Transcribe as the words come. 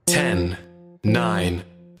10, 9,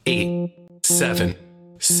 8, 7,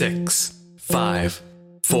 6, 5,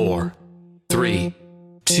 4, 3,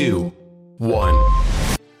 2,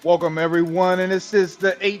 1. Welcome everyone, and this is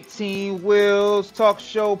the 18 Wheels Talk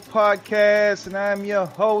Show podcast, and I'm your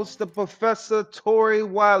host, the Professor Tori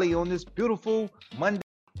Wiley, on this beautiful Monday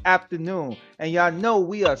afternoon. And y'all know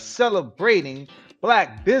we are celebrating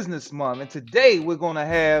Black Business Month, and today we're going to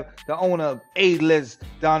have the owner of A-List,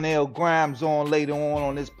 Donnell Grimes, on later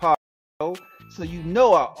on this podcast. So you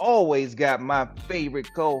know I always got my favorite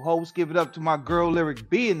co-host. Give it up to my girl Lyric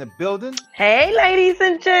B in the building. Hey, ladies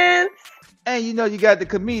and gents. And you know you got the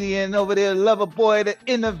comedian over there, Lover Boy, the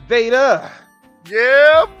innovator.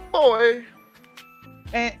 Yeah, boy.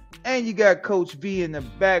 And you got Coach V in the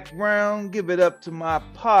background. Give it up to my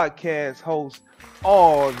podcast host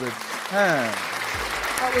all the time.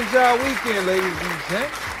 How was y'all weekend, ladies and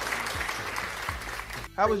gents?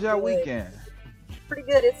 How was y'all weekend? Pretty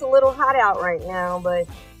good. It's a little hot out right now, but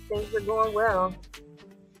things are going well.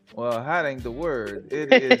 Well, hot ain't the word.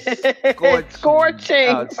 It is scorching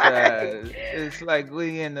outside. It's like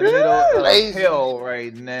we in the middle of hell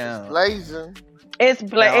right now. Blazing. It's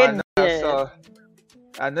blazing.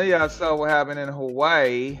 I know y'all saw what happened in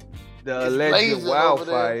Hawaii. The alleged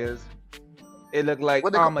wildfires. It looked like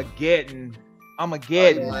Armageddon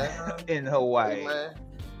in Hawaii. Hey,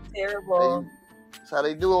 Terrible. That's how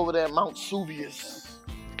they do over there at Mount Vesuvius.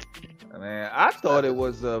 Man, I thought it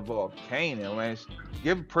was a volcano, man.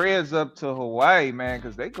 Give prayers up to Hawaii, man,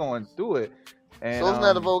 because they going through it. And, so it's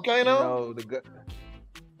not a volcano?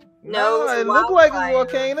 No, it looked like a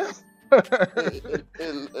volcano.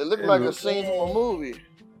 it looked like a scene from a movie.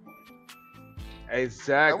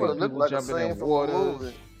 Exactly. That looked like a scene from a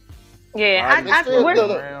movie. Yeah,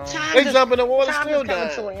 they jump in the water, still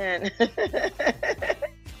dying.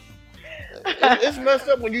 It's messed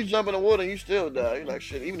up when you jump in the water and you still die. You're like,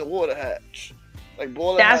 shit, even the water hatch. Like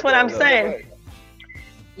boiling. That's what I'm saying.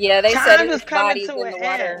 Yeah, they said it was bodies in the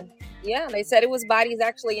water. Yeah, they said it was bodies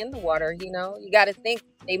actually in the water. You know, you got to think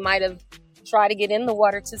they might have tried to get in the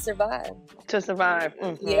water to survive.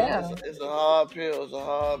 Mm-hmm. Yeah. It's a hard pill. It's a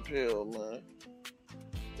hard pill, man.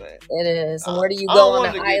 It is. And where do you go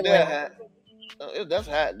on the island? That's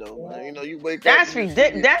hot though, man. You know, you wake up. That's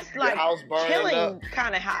ridiculous. That's like killing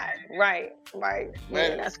kind of hot. Right. Man,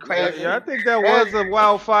 yeah, that's crazy. Yeah, I think that was a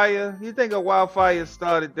wildfire. You think a wildfire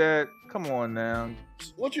started that? Come on now.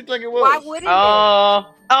 What you think it was? Why wouldn't it?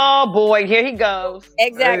 Oh boy, here he goes.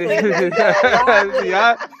 Exactly.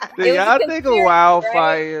 y'all think a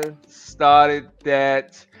wildfire started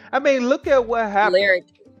that? I mean, look at what happened. Lyric,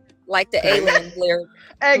 like the alien lyric.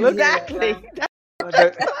 Exactly. Look,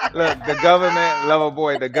 the government, Lover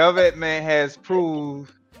Boy, the government has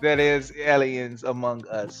proved that there's aliens among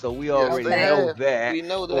us. So we already know that. We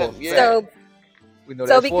know that. Yeah. So, we know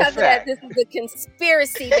so because of that, this is a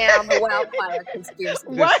conspiracy now, the wildfire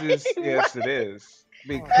conspiracy. Yes, it is.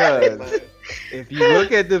 Because if you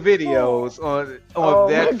look at the videos on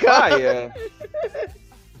that fire,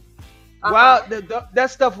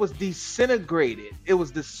 that stuff was disintegrated. It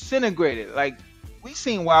was disintegrated. Like, we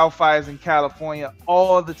seen wildfires in California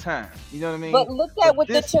all the time. You know what I mean? But look at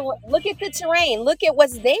look at the terrain. Look at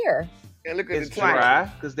what's there. And look at it's dry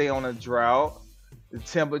because they on a drought. The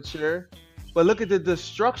temperature, but look at the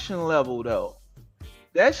destruction level though.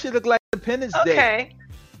 That shit look like Independence Day.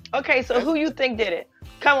 Okay. So who you think did it?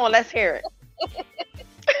 Come on, let's hear it.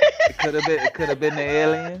 It could have been the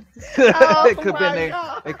aliens. Oh, It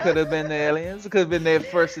could have been the aliens. It could have been their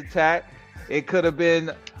first attack. It could have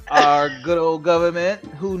been our good old government.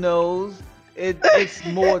 Who knows? It's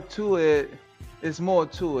more to it. It's more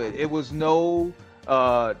to it. It was no.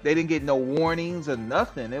 They didn't get no warnings or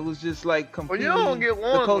nothing. It was just like completely. Well, you don't get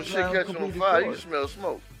warnings when shit catching on fire. You smell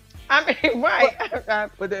smoke. I mean, right?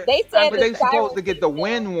 But they said they supposed to get the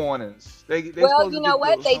wind warnings. Well, you know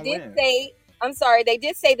what? They did say. I'm sorry. They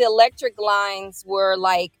did say the electric lines were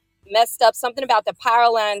like messed up. Something about the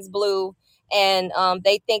power lines blew. And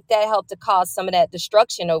they think that helped to cause some of that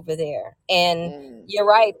destruction over there. And you're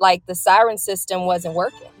right, like the siren system wasn't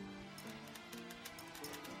working.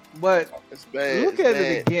 But look at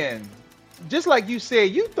it again. Just like you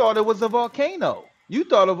said, you thought it was a volcano. You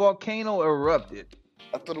thought a volcano erupted.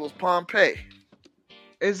 I thought it was Pompeii.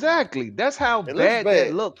 Exactly. That's how bad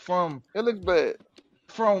that looked from. It looks bad.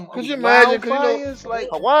 From could you imagine? Wildfires, like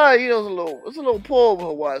Hawaii, it's a little poor with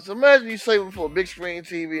Hawaii. So imagine you saving for a big screen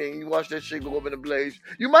TV and you watch that shit go up in a blaze.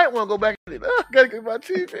 You might want to go back and I gotta get my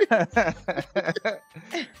TV.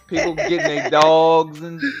 People getting their dogs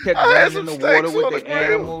and kept running in the water with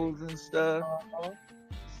their animals and stuff.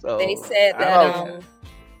 So they said that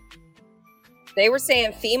They were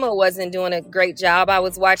saying FEMA wasn't doing a great job. I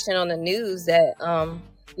was watching on the news that,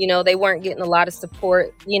 they weren't getting a lot of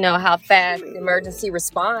support. How fast emergency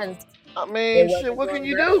responds. I mean, shit, what can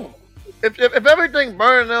you do? If everything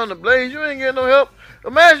burning down the blaze, you ain't getting no help.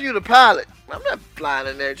 Imagine you the pilot. I'm not flying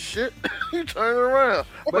in that shit. You turn around.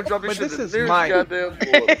 But this is my goddamn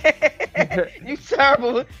You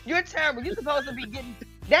terrible. You're terrible. You're supposed to be getting.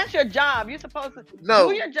 That's your job. You're supposed to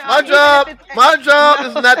do your job. My job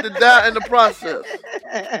is not to die in the process.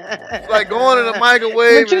 It's like going in the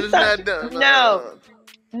microwave and it's not done.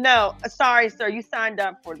 No, sorry, sir. You signed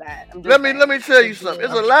up for that. Let me tell you something.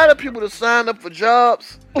 There's a lot of people that sign up for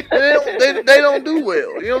jobs. They don't do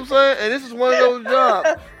well. You know what I'm saying? And this is one of those jobs.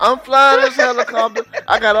 I'm flying this helicopter.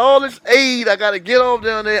 I got all this aid. I got to get off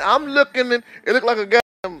down there. I'm looking and it looked like a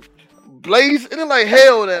goddamn blaze. It looked like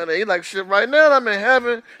hell down there. You're like, shit, right now I'm in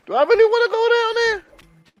heaven. Do I really want to go down there?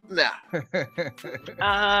 Nah.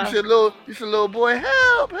 You said, little boy,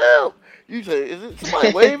 help. You say, is it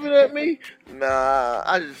somebody waving at me? Nah,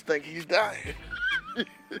 I just think he's dying.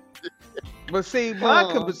 But see,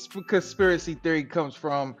 my conspiracy theory comes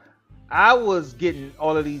from, I was getting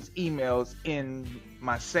all of these emails in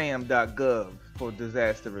my sam.gov for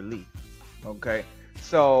disaster relief. Okay,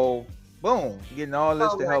 so boom, getting all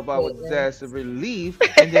this to help out with disaster relief,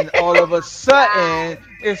 and then all of a sudden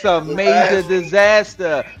it's a major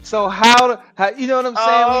disaster. So how you know what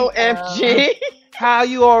I'm saying? OMG. How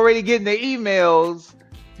you already getting the emails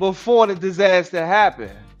before the disaster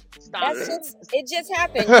happened? It just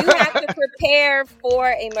happened. You have to prepare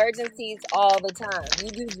for emergencies all the time.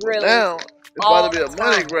 You do drilling. Now it's about to be a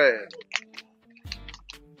money grab.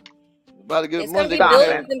 About to get it's money grab.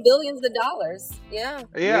 Billions and billions of dollars. Yeah.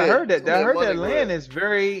 Yeah, I heard that. I heard that land is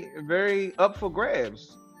very, very up for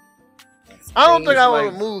grabs. I don't think I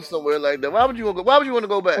want to move somewhere like that. Why would you want to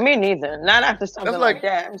go back? Me neither. Not after something like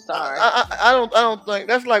that. I'm sorry. I don't think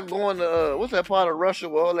that's like going to what's that part of Russia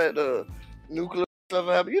where all that nuclear stuff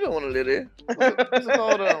happened. You don't want to live there. What's it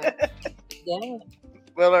called? Yeah.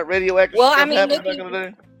 Well, like radioactive stuff happened back in the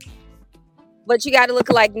day. But you got to look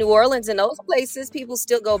like New Orleans and those places. People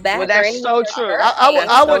still go back. Well, that's so true.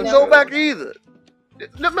 I wouldn't go back either.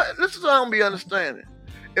 This is what I don't be understanding.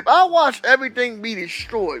 If I watch everything be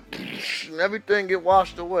destroyed and everything get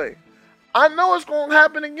washed away, I know it's gonna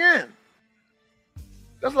happen again.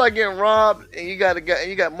 That's like getting robbed and you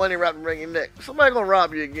got money wrapped around your neck. Somebody gonna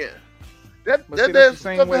rob you again. That's stuff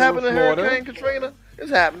that happened in Hurricane Katrina.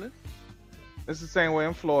 It's happening. It's the same way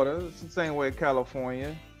in Florida. It's the same way in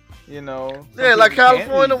California. Yeah, like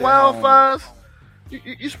California wildfires.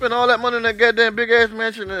 You spend all that money in that goddamn big ass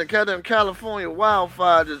mansion in the goddamn California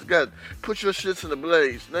wildfire just put your shits in the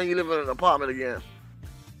blaze. Now you live in an apartment again.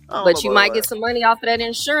 But you might get some money off of that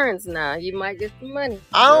insurance now. You might get some money.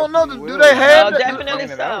 I don't know. Do they have definitely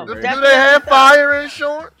so. Do they have fire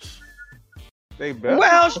insurance? They better.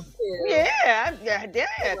 Well, yeah,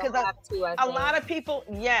 because a lot of people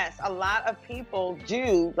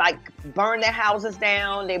do burn their houses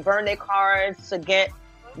down. They burn their cars to get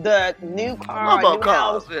the new car, new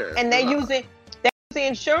house, and they use the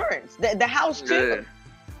insurance, the house too.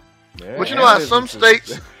 Yeah. But you know how some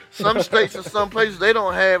states and some places they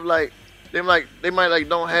don't have they might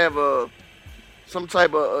don't have some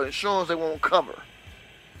type of insurance they won't cover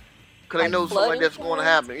because they know something like that's going to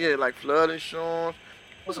happen. Yeah, like flood insurance.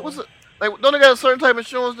 What's it? Like, don't they got a certain type of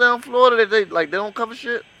insurance down in Florida that they don't cover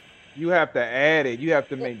shit? You have to add it. You have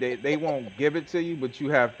to make they won't give it to you, but you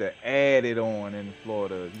have to add it on in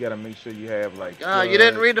Florida. You got to make sure you have you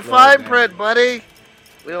didn't read the fine print, buddy.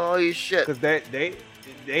 We don't owe you shit. Because they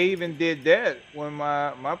even did that when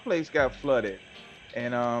my place got flooded,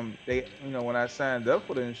 and they when I signed up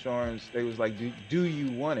for the insurance, they was like, do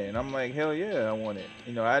you want it? And I'm like, hell yeah, I want it.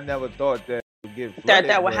 I never thought that would get flooded,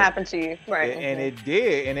 that would happen to you, right? And it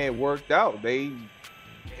did, and it worked out.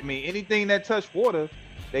 Anything that touched water,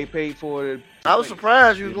 they paid for it. I was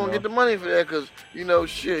surprised you was gonna get the money for that because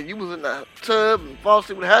shit, you was in the tub and fall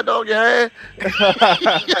asleep with a hot dog you had.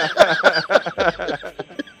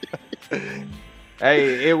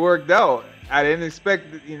 Hey, it worked out. I didn't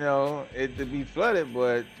expect it to be flooded,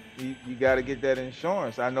 but you got to get that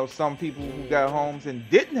insurance. I know some people who got homes and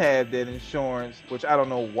didn't have that insurance, which I don't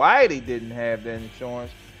know why they didn't have that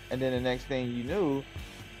insurance. And then the next thing you knew,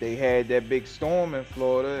 they had that big storm in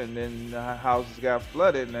Florida, and then the houses got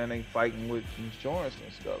flooded, and then they fighting with insurance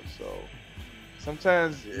and stuff. So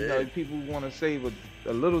sometimes people want to save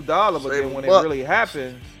a little dollar, but then when it really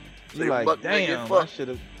happens, you're like, damn, I should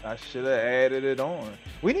have added it on.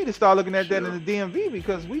 We need to start looking at that in the DMV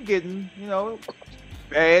because we getting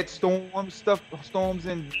bad storms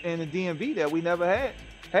in the DMV that we never had.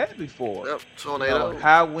 had before. Yep, You know,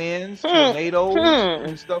 high winds, tornadoes,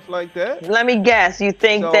 and stuff like that. Let me guess. You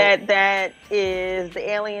think that is the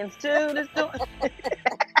aliens too that's doing?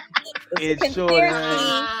 It's sure.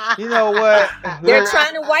 You know what? They're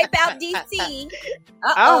trying to wipe out DC.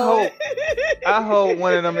 I hope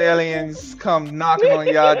one of them aliens come knocking on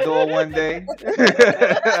y'all door one day.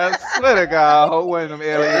 I swear to God, I hope one of them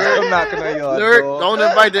aliens come knocking on y'all door. Don't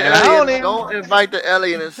invite the alien. Don't invite the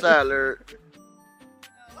alien inside, Lyric.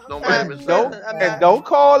 Don't invite him inside. And don't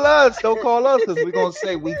call us. Don't call us because we're gonna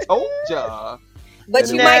say we told y'all. But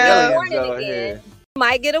you might get a warning again. You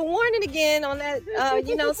might get a warning again on that,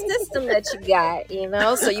 system that you got.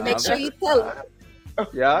 So you make sure you tell them.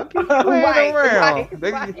 Y'all keep playing around.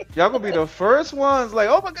 Y'all gonna be the first ones like,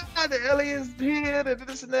 oh my God, the aliens here, and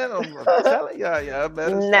this and that. I'm telling y'all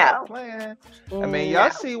better stop playing. I mean, y'all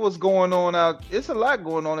see what's going on out. It's a lot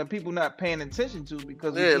going on that people not paying attention to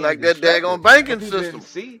because like that daggone banking system.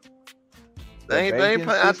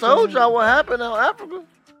 I told y'all what happened in Africa.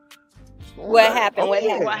 What happened?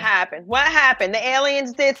 What happened? The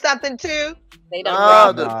aliens did something too. They don't.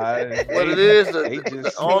 What it is?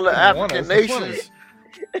 All the African nations.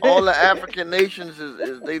 All the African nations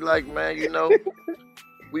is they like, man,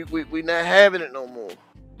 we not having it no more.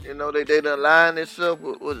 They done aligned themselves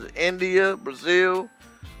with India, Brazil,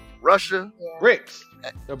 Russia, BRICS,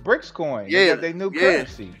 the BRICS coin. Yeah, they new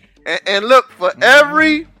currency. And look, for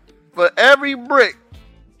every brick,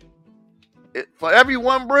 for every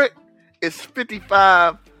one brick, it's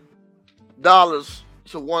 $55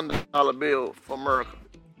 to $1 bill for America.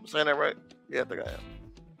 I'm saying that right? Yeah, I think I am.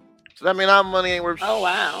 So that means our money ain't worth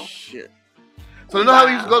shit. So you know how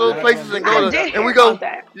we used to go to those places and we go,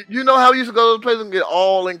 you know how we used to go to those places and get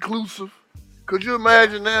all inclusive? Could you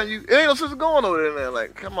imagine now? It ain't no sense of going over there now.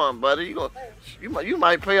 Like, come on, buddy, you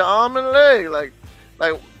might pay an arm and a leg. Like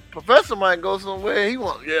Professor might go somewhere. He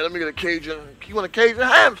want let me get a Cajun. He want a Cajun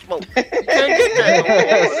ham smoke. You can't get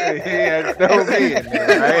that. Don't be in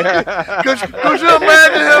there, right? Could you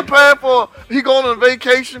imagine him paying for? He going on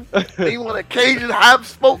vacation. And he want a Cajun ham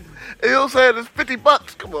smoke. And he'll say it's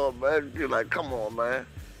 $50. Come on, man. You're like, come on, man.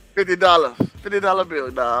 $50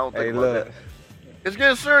 bill. Nah, I don't think about that. It's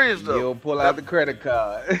getting serious though. You'll pull out the credit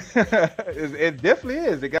card. It definitely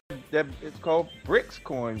is. They got that. It's called BRICS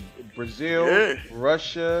coin. Brazil,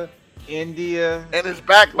 Russia, India, and it's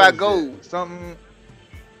backed by gold. Something.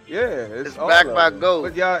 Yeah, it's backed by gold.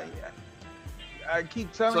 But y'all, I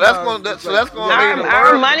keep telling. So that's going.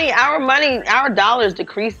 Our dollar's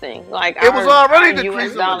decreasing. Like it was already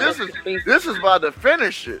decreasing. But this is about to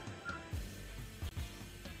finish it.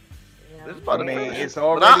 It's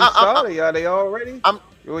already started, y'all. They already.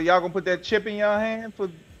 Y'all gonna put that chip in your hand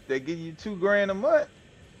they give you $2,000 a month.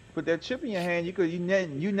 Put that chip in your hand.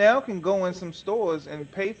 You now can go in some stores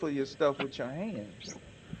and pay for your stuff with your hands.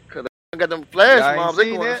 Cause they got them flash mobs.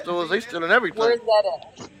 They go in the stores. They stealing everything.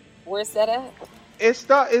 Where's that at? It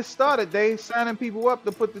started. They signing people up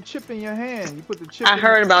to put the chip in your hand. You put the chip. I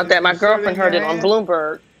heard about that. My girlfriend heard it on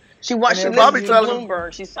Bloomberg. She listens to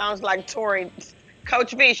Bloomberg. She sounds like Tory.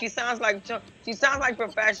 Coach V, she sounds like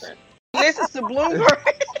Professor. Listens to Bloomberg.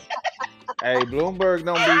 Hey, Bloomberg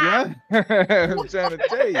don't be lying. I'm trying to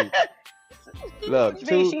tell you. Look,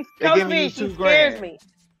 she scares me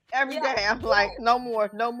every day. I'm like, no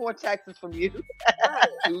more taxes from you.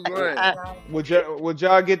 $2,000. Would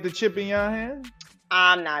y'all get the chip in your hand?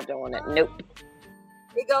 I'm not doing it. Nope.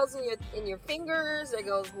 It goes in your fingers. It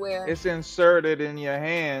goes where? It's inserted in your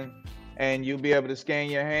hand. And you'll be able to scan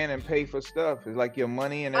your hand and pay for stuff. It's like your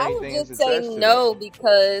money and everything. I would just say no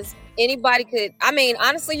because anybody could. I mean,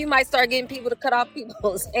 honestly, you might start getting people to cut off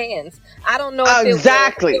people's hands. I don't know if it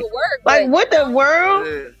will work. Like, what the world?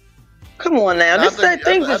 Yeah. Come on now.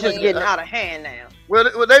 Things are just getting out of hand now. Well,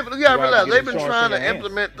 you gotta realize they've been trying to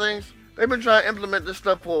implement things. They've been trying to implement this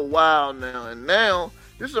stuff for a while now. And now,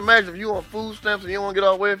 just imagine if you on food stamps and you want to get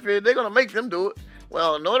off welfare, they're gonna make them do it.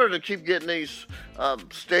 Well, in order to keep getting these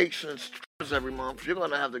steaks and strips every month, you're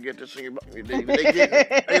gonna have to get this in your bucket.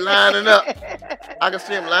 They lining up. I can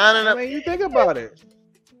see them lining up. I mean, you think about it.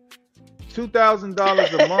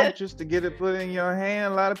 $2,000 a month just to get it put in your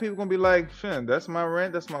hand. A lot of people gonna be like, that's my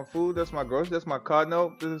rent, that's my food, that's my groceries, that's my car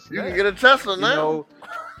note. You can get a Tesla now.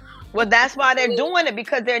 Well, that's why they're doing it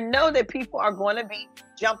because they know that people are going to be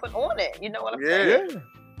jumping on it. You know what I'm saying?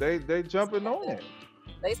 Yeah, they jumping on it.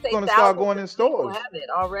 They say gonna start going in stores. Have it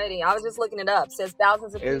already. I was just looking it up. It says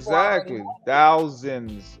thousands of people. Exactly,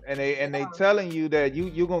 thousands, and they telling you that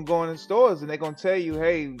you gonna go in the stores and they gonna tell you,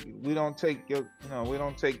 hey, we don't take we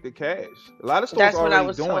don't take the cash. A lot of stores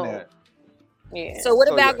already doing that. Yeah. So what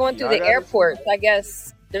about going through the airports? I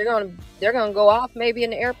guess they're gonna go off maybe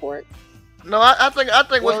in the airport. No, I think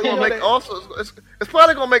what's gonna make also it's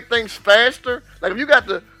probably gonna make things faster. Like if you got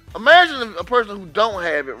to imagine a person who don't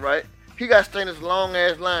have it, right? He got to stay in this long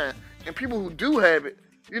ass line, and people who do have it,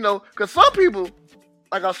 because some people,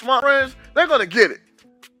 like our smart friends, they're gonna get it.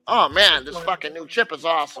 Oh man, this fucking new chip is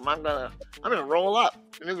awesome. I'm gonna roll up.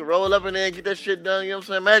 And you can roll up in there and get that shit done. You know what I'm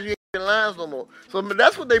saying? Imagine you ain't in lines no more. So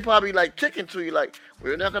that's what they probably like kicking to you. Like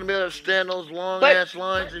we're not gonna be able to stand those long ass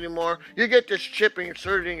lines anymore. You get this chip and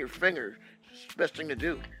insert it in your finger. It's the best thing to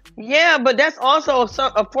do. Yeah, but that's also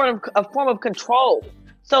a form of control.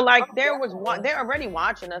 So like they're already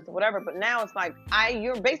watching us or whatever. But now it's like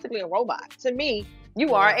you're basically a robot. To me,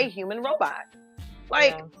 you are a human robot.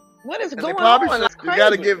 Like. Yeah. What is going on? You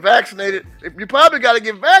got to get vaccinated. You probably got to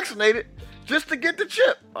get vaccinated just to get the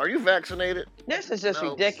chip. Are you vaccinated? This is just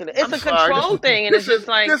ridiculous. It's control thing, and it's just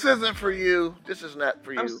like this isn't for you. This is not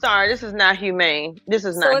for you. I'm sorry. This is not humane. This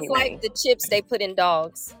is not humane. So it's like the chips they put in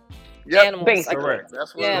dogs. Yep, animals. Basically. Correct.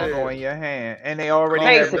 That's what it go in your hand, and they already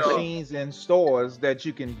have machines in stores that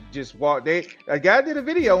you can just walk. A guy did a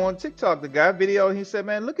video on TikTok. He said,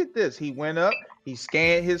 "Man, look at this." He went up, he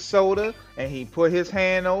scanned his soda, and he put his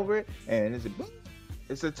hand over it, and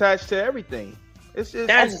it's attached to everything. It's just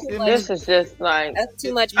this is just like that's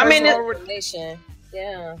too much information.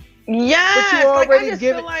 Yeah. Yeah,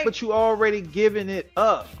 but you already giving it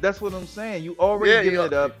up. That's what I'm saying. You already giving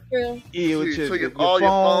it up. True. With your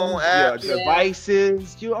phone apps, your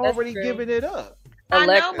devices. You already giving it up. I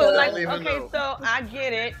know, but so I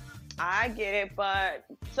get it, but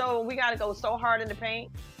so we gotta go so hard in the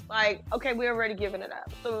paint. Like, okay, we're already giving it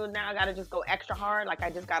up. So now I gotta just go extra hard. Like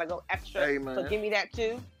I just gotta go extra. Hey, man. So give me that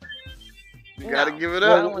too. You gotta give it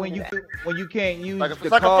up. When you can't use like the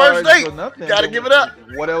cards or nothing, you gotta give it up.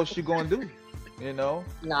 What else you gonna do?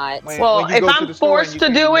 Not. When if I'm forced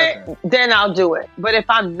to do it, then I'll do it. But if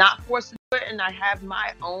I'm not forced to do it and I have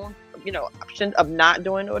my own, option of not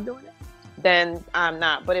doing it or doing it, then I'm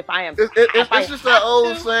not. But if I am, it's just that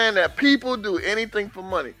old saying that people do anything for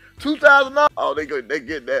money. $2,000. Oh, they get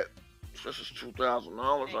that. This is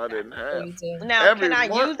 $2,000 I didn't have. Now, can I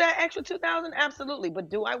use that extra $2,000? Absolutely.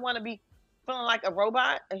 But do I want to be feeling like a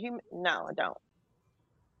robot, a human? No, I don't.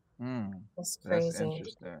 That's crazy. That's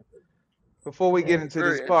interesting. Before we get into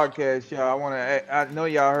this podcast, y'all, I know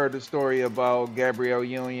y'all heard the story about Gabrielle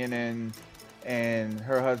Union and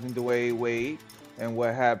her husband Dwayne Wade and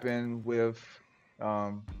what happened with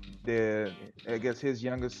his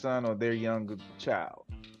youngest son or their younger child.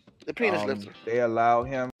 The penis lifter. They allow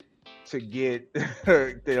him to get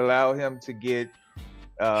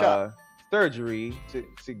surgery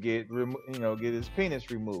to get his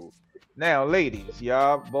penis removed. Now, ladies,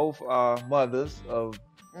 y'all both are mothers of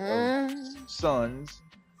sons.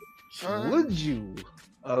 Would you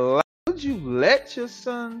let your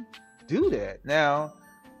son do that? Now,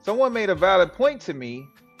 someone made a valid point to me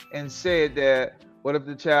and said that what if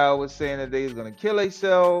the child was saying that they was gonna kill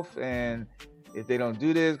themselves and if they don't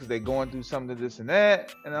do this because they're going through something, this and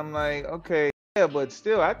that, and I'm like, okay, yeah, but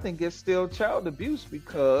still, I think it's still child abuse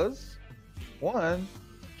because one,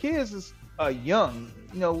 kids are young,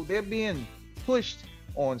 they're being pushed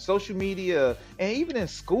on social media and even in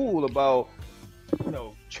school about,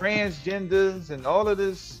 transgenders and all of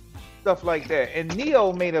this stuff like that. And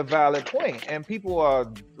Neo made a valid point, and people are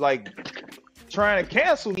like trying to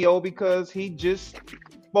cancel Neo because he just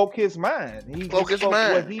spoke his mind. He spoke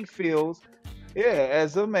what he feels. Yeah,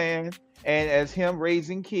 as a man and as him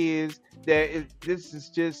raising kids, this is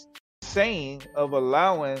just insane of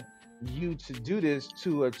allowing you to do this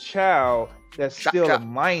to a child that's still a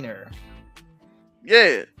minor.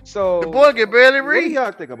 Yeah. So the boy can barely read. What do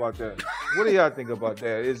y'all think about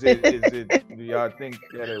that? Is it do y'all think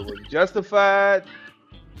that it was justified?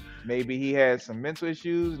 Maybe he had some mental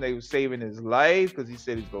issues and they were saving his life because he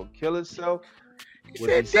said he's gonna kill himself. Was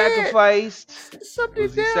he sacrificed?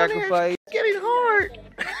 Was he sacrificed? Getting hard.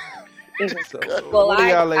 Well,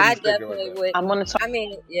 I definitely would. I'm gonna talk. I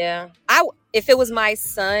mean, yeah. If it was my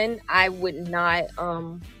son, I would not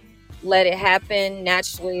let it happen.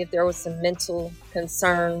 Naturally, if there was some mental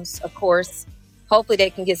concerns, of course, hopefully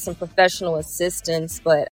they can get some professional assistance,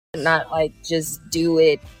 but not like just do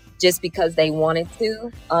it just because they wanted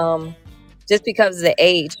to. Just because of the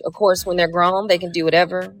age. Of course, when they're grown, they can do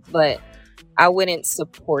whatever, but I wouldn't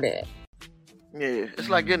support it. Yeah, it's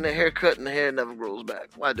like getting a haircut and the hair never grows back.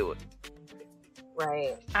 Why do it?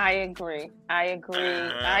 Right. I agree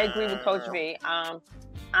with Coach V.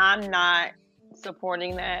 I'm not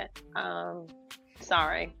supporting that.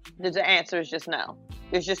 Sorry. The answer is just no.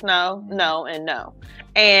 It's just no, and no.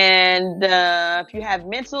 And if you have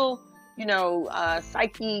mental,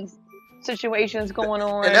 psyche situations going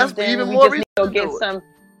on, and that's then even more just need to go get some.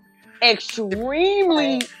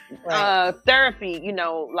 extremely therapy, you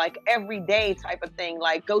know, like everyday type of thing,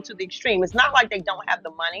 like go to the extreme. It's not like they don't have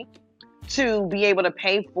the money to be able to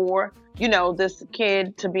pay for, you know, this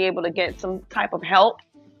kid to be able to get some type of help.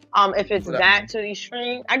 If it's that to the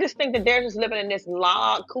extreme, I just think that they're just living in this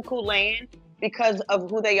cuckoo land because of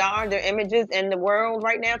who they are, their images in the world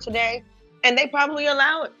right now today, and they probably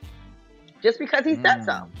allow it just because he said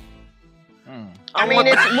so. I mean,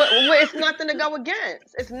 it's nothing to go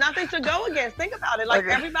against. It's nothing to go against. Think about it. Like,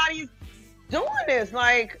 everybody's doing this.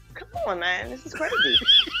 Like, come on, man. This is crazy.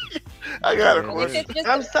 I got a question.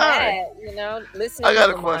 I'm sorry. You know, listen. I got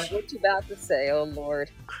a question. What you about to say? Oh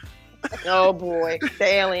Lord. Oh boy, the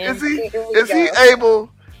alien. Is he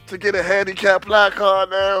able to get a handicap placard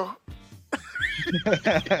now?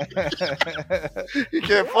 He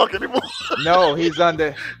can't fuck anymore. No, he's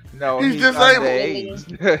under. No, he's disabled.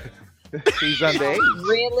 Underage. He's underage.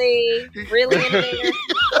 Really in there?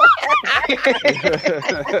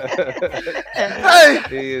 Hey,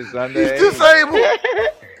 he is underage. He's disabled.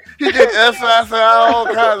 He gets SSI, all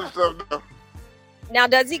kinds of stuff now. Now,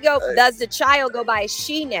 does the child go by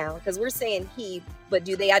she now? Because we're saying he, but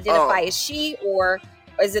do they identify as she, or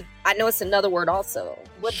is it? I know it's another word also.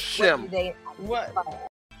 What do they? What?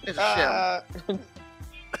 It's a shim.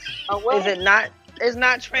 Is it not? It's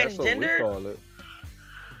not transgender. That's what we call it.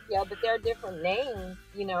 Yeah, but there are different names,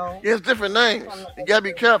 you know. Yeah, it's different names. You gotta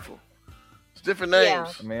be careful. It's different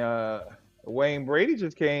names. I mean, Wayne Brady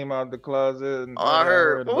just came out the closet. And I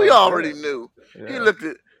heard. But we already knew. Yeah.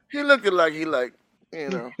 He looked at like you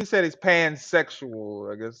know. He said he's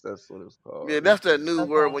pansexual. I guess that's what it's called. Yeah, that's that new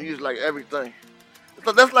word when you just like everything.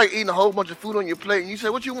 So that's like eating a whole bunch of food on your plate and you say,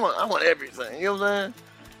 "What you want?" I want everything. You know what I'm saying?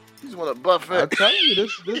 You just want a buffet. I'm telling you,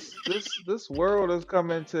 this world is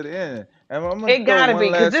coming to the end. And I'm it gotta be,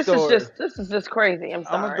 because this is just crazy. I'm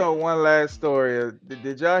sorry. I'm gonna throw one last story.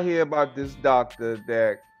 Did y'all hear about this doctor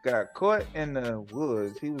that got caught in the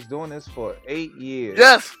woods? He was doing this for 8 years.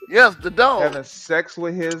 Yes, the dog. Having sex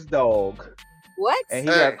with his dog. What? And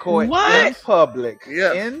he got caught in public.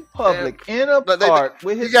 Yes. In public, in a park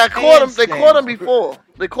with his. He got caught him. They caught him before.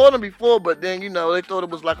 They caught him before, but then you know they thought it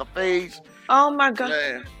was like a phase. Oh my God.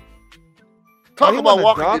 Man. Talk about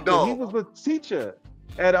walking your dog. He was a teacher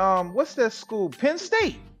at what's that school? Penn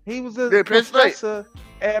State. He was a professor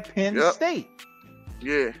at Penn State.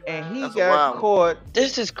 Yeah. And he got caught.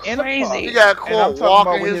 This is crazy. He got caught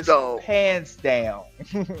walking his dog. Pants down.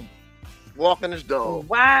 Walking his dog.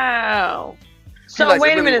 Wow. So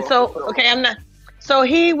wait a minute. So okay, I'm not. So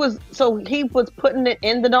he was putting it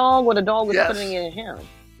in the dog, or the dog was putting it in him.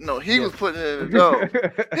 No, he was putting it in the dog.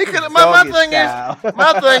 He could. My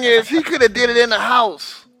thing is, he could have did it in the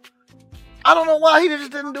house. I don't know why he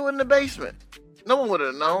just didn't do it in the basement. No one would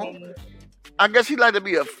have known. I guess he'd like to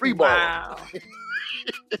be a free ball. Wow.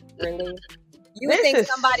 Really? You would think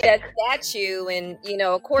somebody that statue, and you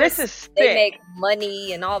know, of course, they make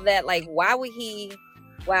money and all that. Like, why would he?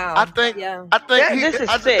 Wow. I think this is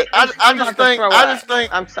sick. I just think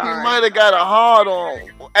I'm sorry. He might have got a hard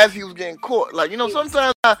on as he was getting caught. Like, you know,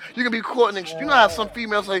 sometimes you can be caught in. You know how some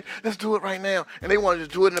females say, "Let's do it right now," and they want to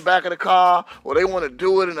just do it in the back of the car, or they want to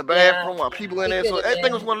do it in the bathroom while people in there. So I think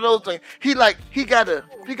it was one of those things. He got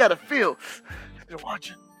to feel. They're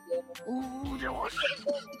watching. Ooh, they're watching.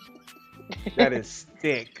 That is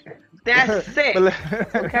sick. That's sick.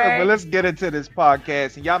 But let's get into this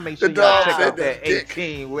podcast, and y'all make sure y'all check out that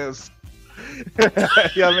 18 Wheels.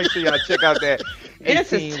 Y'all make sure y'all check out that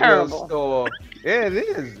 18 Wheels store. Yeah, it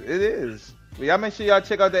is. But y'all make sure y'all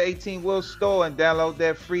check out the 18 Wheels store and download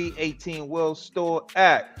that free 18 Wheels store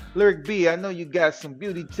app. Lyric B, I know you got some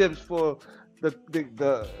beauty tips for to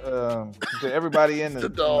everybody in the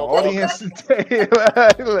audience today.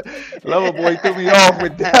 Lover boy threw me off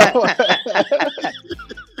with that one.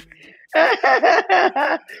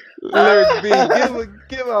 Lyric B,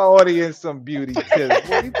 give our audience some beauty tips.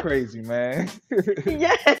 Boy, you crazy, man.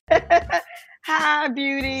 Yeah. Hi,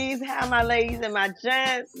 beauties. Hi, my ladies and my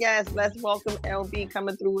gents. Yes, let's welcome LB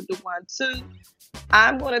coming through with the 1-2.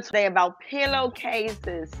 I'm going to say about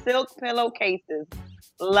pillowcases, silk pillowcases.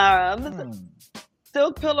 Loves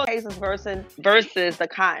silk pillowcases versus the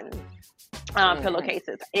cotton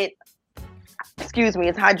pillowcases. It's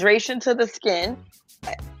hydration to the skin.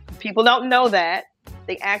 People don't know that.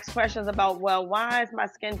 They ask questions about, well, why is my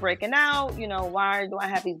skin breaking out? You know, why do I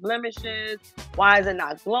have these blemishes? Why is it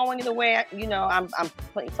not glowing the way, I'm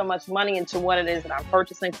putting so much money into what it is that I'm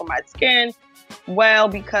purchasing for my skin? Well,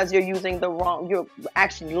 because you're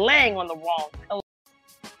actually laying on the wrong pillow.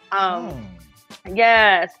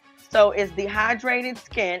 Yes. So it's dehydrated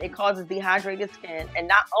skin. It causes dehydrated skin, and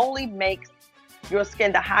not only makes your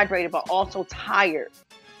skin dehydrated, but also tired.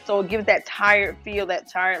 So it gives that tired feel, that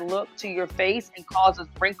tired look to your face, and causes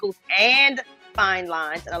wrinkles and fine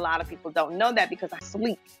lines. And a lot of people don't know that because I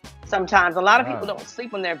sleep sometimes. A lot of people don't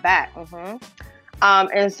sleep on their back.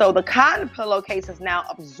 And so the cotton pillowcases now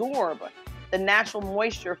absorb the natural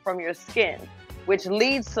moisture from your skin, which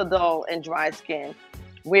leads to dull and dry skin,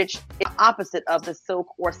 which is the opposite of the silk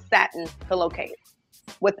or satin pillowcase,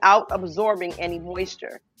 without absorbing any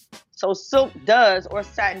moisture. So silk does, or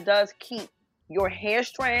satin does, keep your hair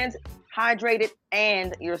strands hydrated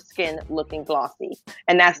and your skin looking glossy.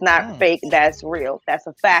 And that's not fake, that's real. That's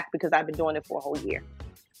a fact because I've been doing it for a whole year.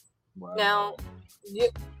 Wow. Now,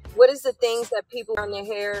 what is the things that people wear on their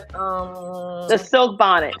hair? The silk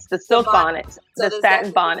bonnets, the So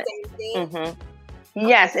satin bonnets.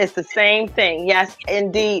 Yes, it's the same thing. Yes,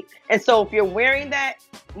 indeed. And so if you're wearing that,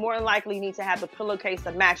 more than likely you need to have the pillowcase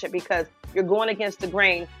to match it, because you're going against the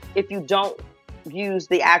grain if you don't use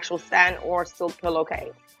the actual satin or silk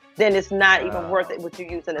pillowcase. Then it's not even worth it with you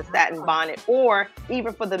using a satin bonnet, or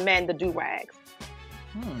even for the men, the do-rags.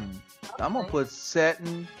 I'm going to put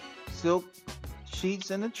satin silk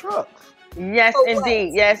sheets in the truck. Yes,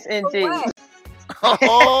 indeed. Yes, indeed.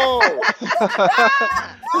 Oh,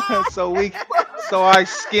 so our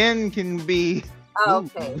skin can be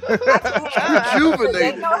Okay.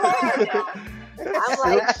 rejuvenated. I'm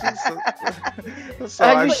like, so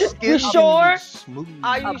Are our you skin sure? can be smooth.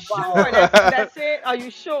 Are you sure? That's it? Are you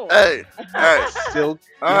sure? Hey, Silk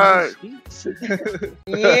all right. sheets.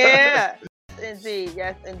 Yeah. Indeed.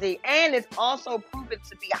 Yes, indeed. And it's also proven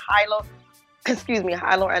to be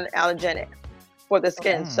hypoallergenic for the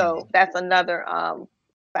skin. So that's another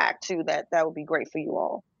fact too that would be great for you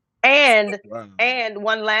all. And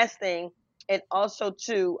one last thing, it also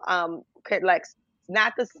too collects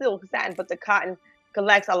not the silk satin, but the cotton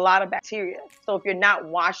collects a lot of bacteria. So if you're not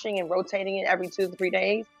washing and rotating it every 2 to 3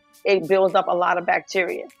 days, it builds up a lot of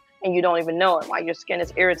bacteria, and you don't even know it while your skin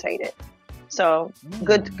is irritated. So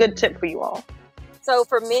good tip for you all. so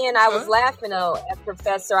for men, I was laughing at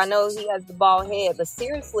Professor. I know he has the bald head, but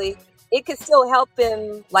seriously, it could still help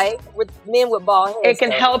him, like with men with bald heads. It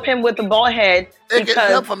can help him with the bald head It can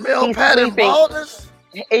help a male he's pattern sleeping. baldness.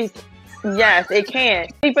 Yes, it can.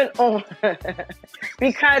 Even on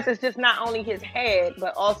because it's just not only his head,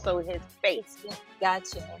 but also his face.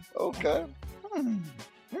 Gotcha. Okay.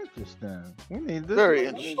 Interesting. We need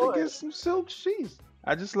to get some silk sheets.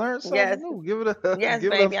 I just learned something new. Give it a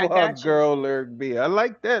give baby, it I up for our got you. girl, Lyric B. I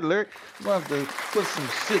like that, Lyric. We'll have to put some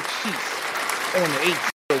silk sheets on the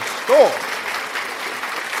ATL store.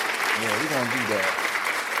 Yeah, we're gonna do that.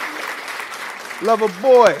 Lover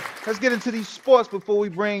boy, let's get into these sports before we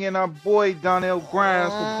bring in our boy Donnell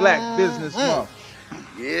Grimes for Black Business Month.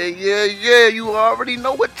 Yeah. You already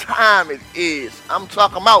know what time it is. I'm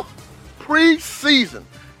talking about preseason.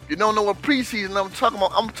 If you don't know what preseason I'm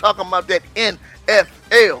talking about that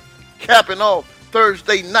NFL. Capping off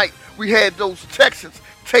Thursday night, we had those Texans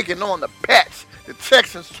taking on the Pats. The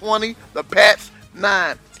Texans 20, the Pats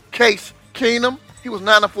 9. Case Keenum, he was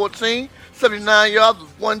 9-14, 79 yards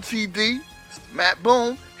with 1 TD. Matt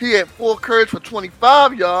Boone, he had 4 carries for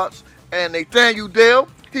 25 yards. And Nathaniel Dale,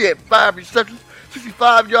 he had 5 receptions,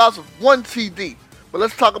 65 yards with 1 TD. But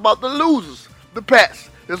let's talk about the losers, the Pats.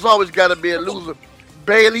 There's always got to be a loser.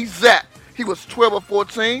 Bailey Zapp, he was 12 of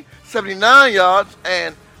 14, 79 yards.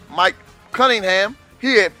 And Mike Cunningham,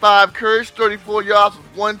 he had 5 carries, 34 yards with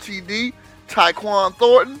 1 TD. Tyquan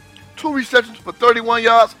Thornton, 2 receptions for 31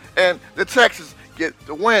 yards. And the Texans get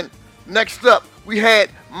the win. Next up, we had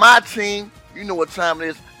my team. You know what time it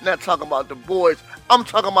is. I'm not talking about the boys. I'm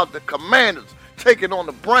talking about the Commanders taking on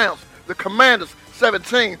the Browns. The Commanders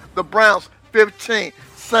 17, the Browns 15.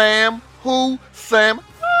 Sam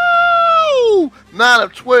 9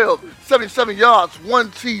 of 12, 77 yards,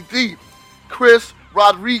 1 TD. Chris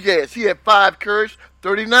Rodriguez, he had 5 carries,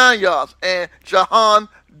 39 yards. And Jahan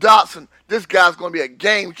Dotson, this guy's going to be a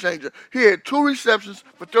game changer. He had 2 receptions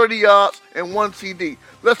for 30 yards and 1 TD.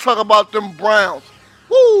 Let's talk about them Browns.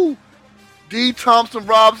 Woo! D. Thompson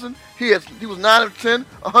Robinson, he was 9 of 10,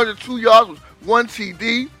 102 yards with 1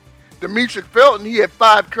 TD. Demetric Felton, he had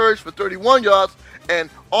 5 carries for 31 yards. And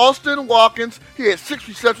Austin Watkins, he had 6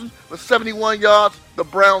 receptions for 71 yards. The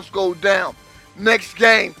Browns go down. Next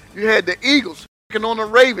game, you had the Eagles taking on the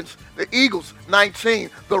Ravens. The Eagles 19,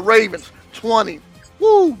 the Ravens 20.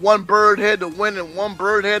 Woo! 1 bird had to win and 1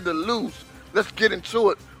 bird had to lose. Let's get into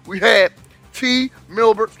it. We had T.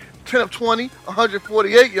 Milbert, 10 of 20,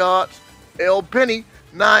 148 yards. L. Penny,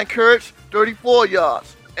 9 carries, 34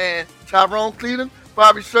 yards. And Tyrone Cleveland,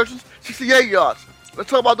 5 receptions, 68 yards. Let's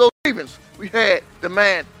talk about those Ravens. We had the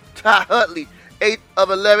man, Ty Hutley, 8 of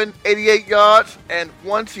 11, 88 yards and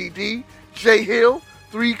 1 TD. Jay Hill,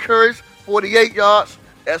 3 carries, 48 yards.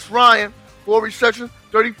 That's Ryan, 4 receptions,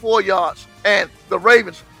 34 yards. And the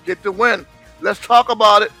Ravens get the win. Let's talk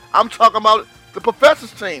about it. I'm talking about the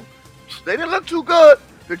Professor's team. They didn't look too good.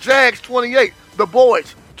 The Jags, 28. The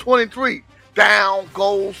Boys, 23. Down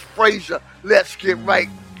goes Frazier. Let's get right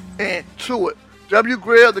into it. W.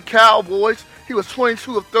 Greer, the Cowboys, he was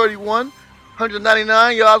 22 of 31,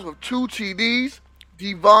 199 yards with 2 TDs.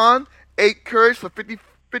 Devon, 8 carries for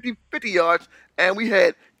 50 yards. And we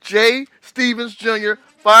had Jay Stevens Jr.,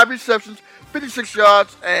 5 receptions, 56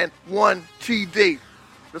 yards, and 1 TD.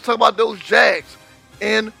 Let's talk about those Jags.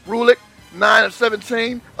 In Rulick, 9 of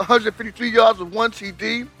 17, 153 yards with 1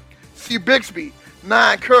 TD. C. Bixby,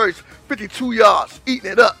 9 carries, 52 yards,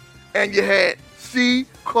 eating it up. And you had C.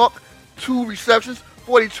 Cook, 2 receptions,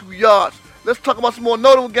 42 yards. Let's talk about some more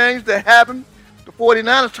notable games that happened. The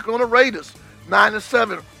 49ers took on the Raiders,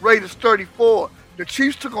 9-7, Raiders 34. The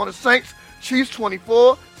Chiefs took on the Saints, Chiefs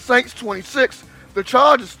 24, Saints 26. The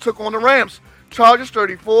Chargers took on the Rams, Chargers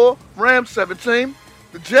 34, Rams 17.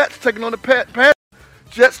 The Jets taking on the Panthers,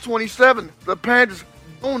 Jets 27. The Panthers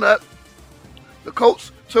donut. The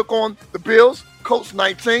Colts took on the Bills, Colts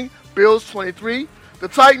 19, Bills 23. The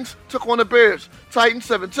Titans took on the Bears, Titans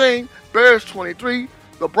 17, Bears 23.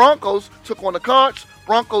 The Broncos took on the Cards,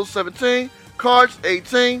 Broncos 17, Cards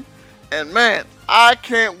 18. And man, I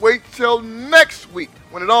can't wait till next week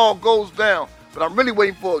when it all goes down. But I'm really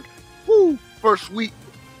waiting for it. First week.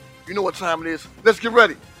 You know what time it is. Let's get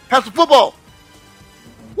ready. Have some football.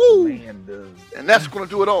 Woo! And that's going to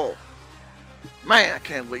do it all. Man, I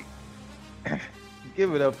can't wait.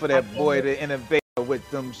 Give it up for that boy, the innovator with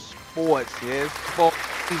them sports. Yeah, it's football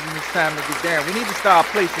season. It's time to get down. We need to start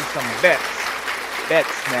placing some bets.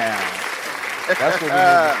 Bets now. That's what we need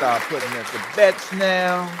to start putting in the bets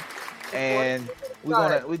now. And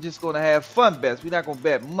we're just gonna have fun bets. We're not gonna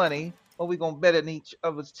bet money, but we're gonna bet on each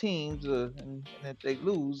other's teams. And if they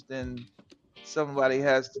lose, then somebody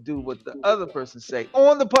has to do what the other person say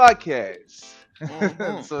on the podcast.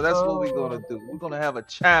 So that's what we're gonna do. We're gonna have a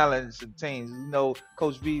challenge of teams. You know,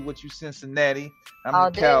 Coach V, what you Cincinnati?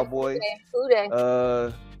 I'm the Cowboys.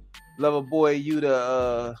 Lover boy, you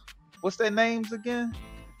the what's their names again?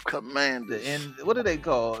 Commanders. And what are they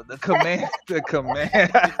called? The commanders.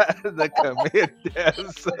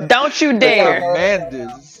 Don't you dare.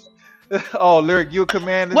 Commanders. Oh, Lyric, you a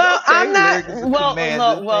commander? Well, okay, I'm not.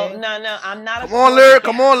 Well, no, I'm not. Come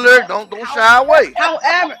on, Lyric. Don't shy away.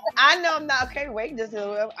 However, I know I'm not. Okay, wait,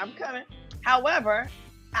 I'm coming. However,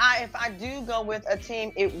 if I do go with a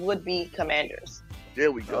team, it would be Commanders. There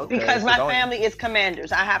we go. Okay, because my family is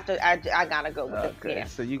Commanders. I gotta go with it. Yeah.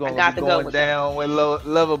 So you're gonna be going down with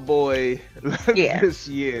Lover Boy this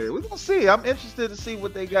year. We're gonna see. I'm interested to see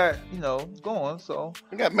what they got, going. So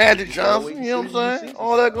we got Magic Johnson, you know what I'm saying?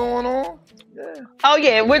 All that going on. Yeah. Oh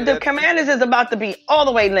yeah, with the Commanders is about to be all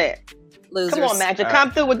the way lit. Losers. Come on, Magic,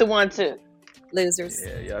 come through with the 1-2. Losers.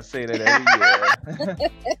 Yeah, y'all say that every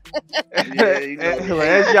year.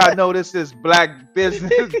 As y'all know, this is Black Business.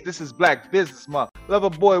 This is Black Business Month. Lover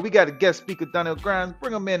boy, we got a guest speaker, Donnell Grimes.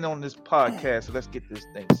 Bring him in on this podcast. So let's get this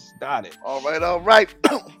thing started. All right.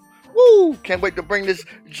 Woo! Can't wait to bring this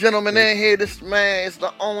gentleman in here. This man is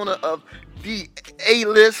the owner of the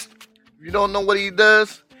A-List. If you don't know what he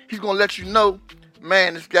does, he's gonna let you know.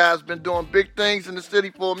 Man, this guy's been doing big things in the city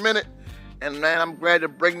for a minute. And man, I'm glad to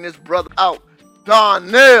bring this brother out.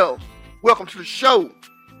 Donnell, welcome to the show.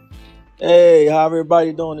 Hey, how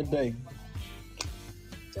everybody doing today?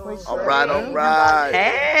 All right.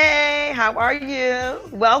 Hey, how are you?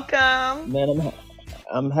 Welcome. Man,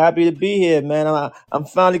 I'm happy to be here, man. I'm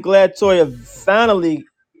finally glad Toya finally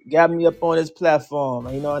got me up on this platform.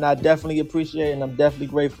 And I definitely appreciate it, and I'm definitely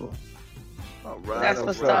grateful. All right, that's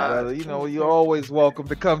what's up, brother. You're always welcome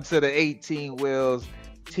to come to the 18 Wheels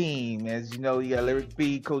team. As you know, you got Lyric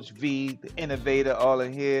B, Coach V, the innovator, all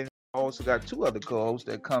in here. Also got 2 other co-hosts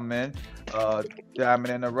that come in,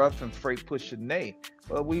 Diamond in the Rough and Freight Pusher Nate.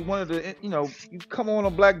 But we wanted to, you come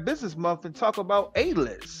on Black Business Month and talk about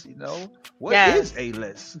A-List. What is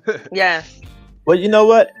A-List? Yes. Well, you know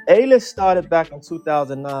what? A-List started back in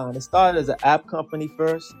 2009. It started as an app company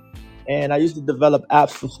first, and I used to develop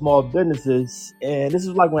apps for small businesses. And this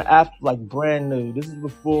is like when apps were like brand new. This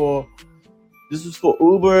was for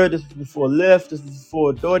Uber, this was before Lyft, this was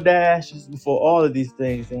before DoorDash, this was before all of these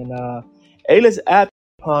things. And A-List app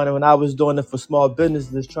upon when I was doing it for small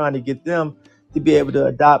businesses, trying to get them to be able to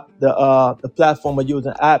adopt the platform of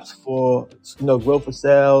using apps for growth of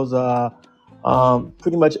sales,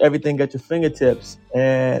 pretty much everything at your fingertips.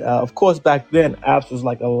 And of course, back then, apps was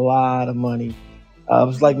like a lot of money. It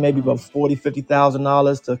was like maybe about $40,000,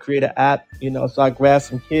 $50,000 to create an app. So I grabbed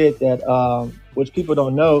some kid that which people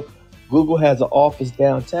don't know, Google has an office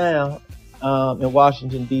downtown in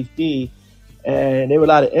Washington, D.C., and there were a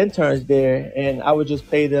lot of interns there, and I would just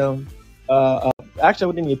pay them.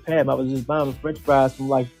 Actually, I didn't even pay them. I was just buying them French fries from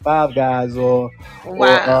like Five Guys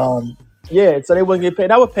Wow. yeah. So they wouldn't get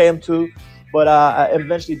paid. I would pay them too, but I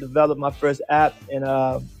eventually developed my first app, and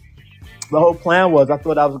the whole plan was I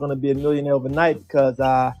thought I was going to be a millionaire overnight because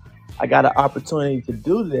I got an opportunity to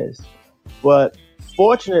do this, but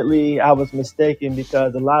fortunately, I was mistaken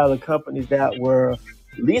because a lot of the companies that were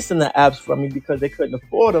leasing the apps from me because they couldn't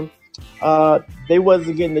afford them, they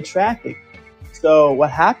wasn't getting the traffic. So what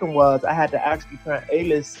happened was I had to actually turn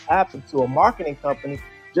A-list apps into a marketing company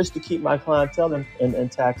just to keep my clientele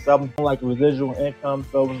intact. So I was doing like a residual income.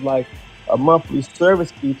 So it was like a monthly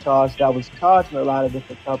service fee charge that was charging a lot of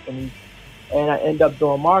different companies. And I ended up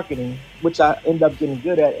doing marketing, which I ended up getting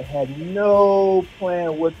good at and had no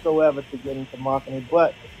plan whatsoever to get into marketing.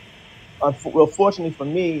 But well, fortunately for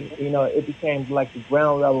me, it became like the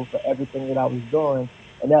ground level for everything that I was doing.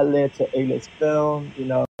 And that led to A-list film,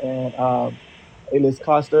 and A-list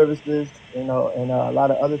car services, and a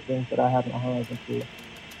lot of other things that I have my hands into.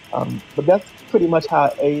 But that's pretty much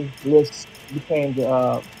how A-list became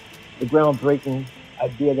the groundbreaking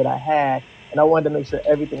idea that I had. And I wanted to make sure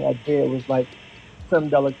everything I did was like creme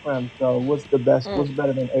de la creme. So what's the best? What's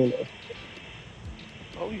better than A-list?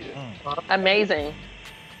 Oh yeah. Amazing.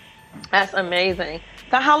 That's amazing.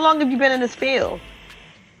 So how long have you been in this field?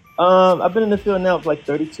 I've been in the field now for like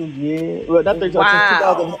 32 years. Well, not 32.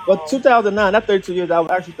 Wow. 2009. Not 32 years. I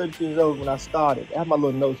was actually 32 years old when I started. I have my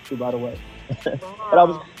little notes too, by the way. But I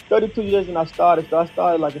was 32 years when I started. So I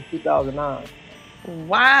started like in 2009.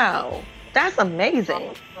 Wow. That's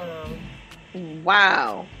amazing.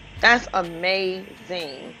 Wow. That's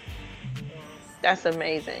amazing. That's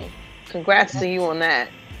amazing. Congrats to you on that.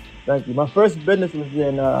 Thank you. My first business was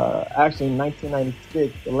in actually in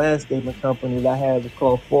 1996. The landscaping company that I had was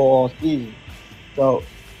called For All Seasons. So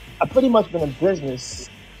I've pretty much been in business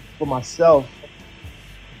for myself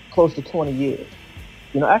close to 20 years.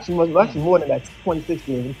 Actually more than that, 26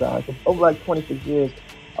 years. I'm sorry. So over like 26 years,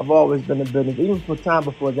 I've always been in business. Even for time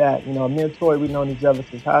before that, me and Tori, we've known each other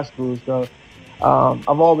since high school. So I've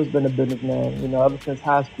always been a businessman. Ever since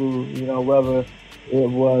high school. Whether it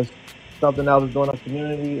was something I was doing in the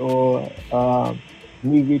community or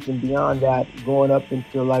me reaching beyond that, going up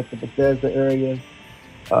into like the Bethesda area,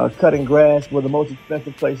 cutting grass were the most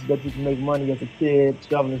expensive places that you can make money as a kid,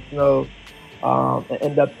 shoveling snow, and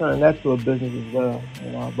end up turning that to a business as well.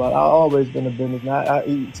 But I've always been a businessman. I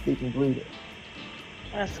eat, sleep, and breathe it.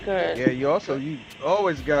 That's good. Yeah, you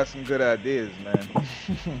always got some good ideas, man.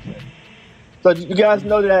 So you guys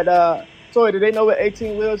know that, Tori, do they know where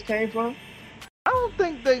 18 Wheels came from? I don't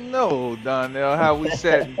think they know, Donnell, how we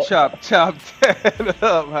sat and chopped that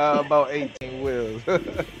up. How about 18 Wheels?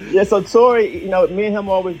 Yeah, so Tori, me and him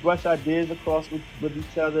always brush ideas across with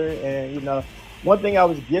each other. And, one thing I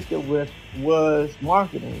was gifted with was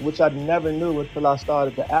marketing, which I never knew until I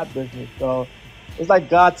started the app business. So it's like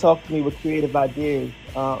God talked to me with creative ideas,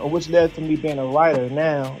 which led to me being a writer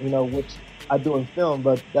now, which I do in film,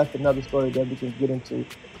 but that's another story that we can get into.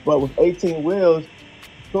 But with 18 Wheels,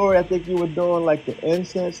 Tori, I think you were doing like the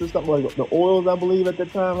incense or something, like the oils, I believe, at the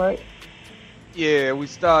time, right? Yeah, we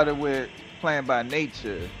started with Plant by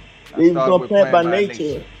Nature. He was doing Plant by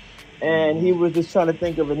Nature. And he was just trying to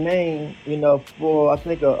think of a name, for I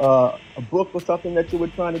think a book or something that you were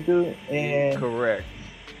trying to do. And correct.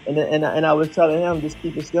 And I was telling him just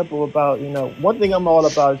keep it simple about, one thing I'm all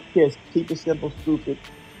about is kids, keep it simple, stupid.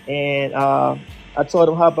 And I told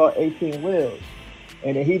him, how about 18 Wheels?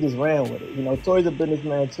 And then he just ran with it. Tori's a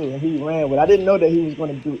businessman too, and he ran with it. I didn't know that he was going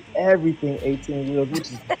to do everything 18 Wheels,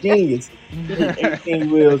 which is genius. He did 18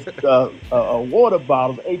 Wheels, water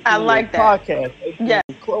bottles, 18 I like Wheels that. podcast, 18 Wheels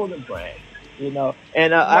clothing brand,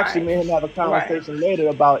 And actually me and him have a conversation later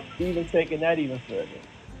about even taking that even further.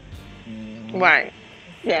 Right.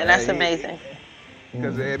 Yeah, that's amazing.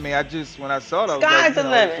 Because when I saw that, Sky's the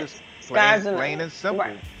limit. Just Sky's the limit. Plain and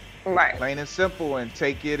simple. Right. Plain and simple, and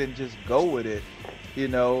take it and just go with it.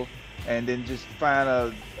 And then just find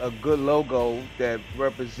a good logo that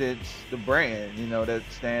represents the brand, that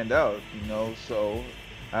stand out, So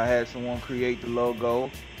I had someone create the logo,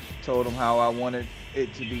 told them how I wanted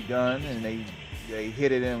it to be done, and they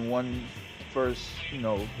hit it in one first,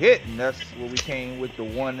 hit, and that's what we came with. The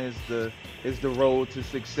 1 is the road to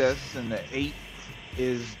success, and the 8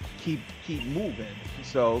 is keep moving.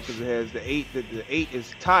 So because it has the 8, the 8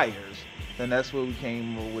 is tires. And that's where we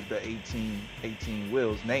came with the 18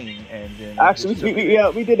 Wheels name. And then actually,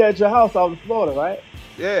 we did that at your house out in Florida, right?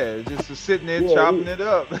 just sitting there Yeah, chopping it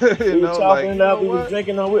up. we were chopping Like, it you up. know We was what?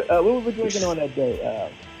 drinking on. What were we drinking on that day?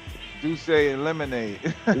 Douce and lemonade.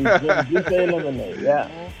 We was drinking Douce lemonade. Yeah,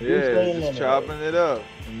 Douce Yeah, just lemonade. chopping it up.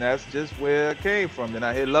 And that's just where it came from. Then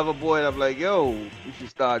I hear Loverboy, and I'm like, yo, we should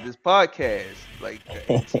start this podcast, like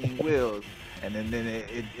the 18 Wheels. And then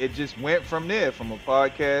it just went from there, from a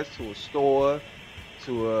podcast to a store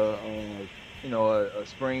to a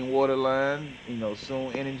spring water line,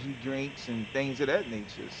 soon energy drinks and things of that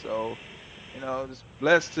nature. So, just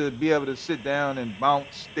blessed to be able to sit down and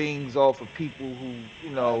bounce things off of people who,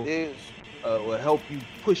 Ideas. will help you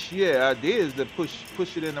push your ideas to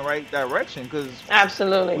push it in the right direction. Because we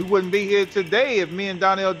Absolutely. wouldn't be here today if me and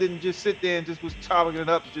Donnell didn't just sit there and just was chopping it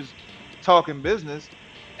up, just talking business.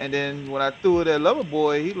 And then when I threw it at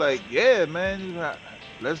Loverboy, he like, yeah, man,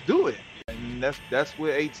 let's do it. And that's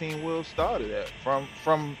where 18 Wheels started at,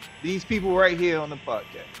 from these people right here on the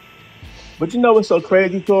podcast. But you know what's so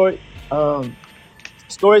crazy, Tori?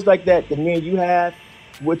 Stories like that me and you have,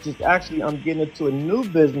 which is actually I'm getting into a new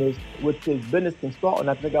business, which is business consulting.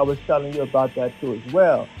 I think I was telling you about that too as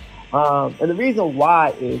well. And the reason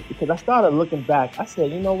why is because I started looking back. I said,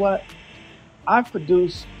 you know what? I've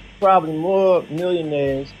produced probably more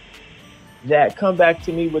millionaires that come back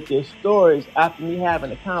to me with their stories after me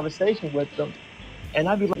having a conversation with them. And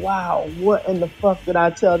I'd be like, wow, what in the fuck did I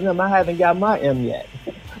tell them? I haven't got my M yet.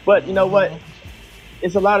 But you know what?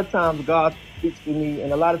 It's a lot of times God speaks to me,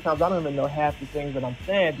 and a lot of times I don't even know half the things that I'm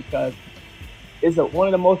saying because it's one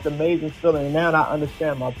of the most amazing feelings. Now that I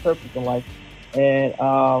understand my purpose in life, and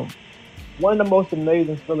one of the most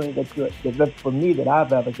amazing feelings that for me that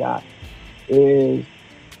I've ever got is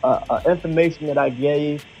information that I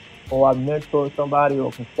gave or I mentored somebody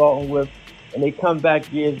or consulting with, and they come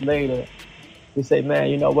back years later to say, man,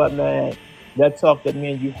 you know what, man, that talk that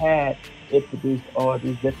me and you had, it produced all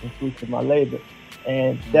these different fruits of my labor.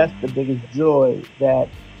 And that's the biggest joy, the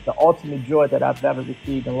ultimate joy that I've ever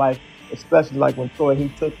received in life, especially like when Troy, he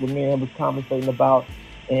took with me and was conversating about,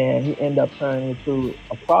 and he ended up turning into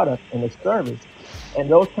a product and a service. And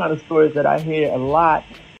those kind of stories that I hear a lot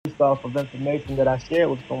based off of information that I share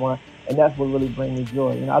with someone, and that's what really brings me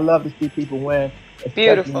joy. I love to see people win, especially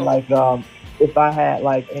Beautiful. like if I had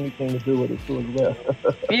like anything to do with it too as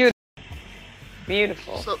well.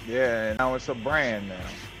 Beautiful. So, Yeah, and now it's a brand now.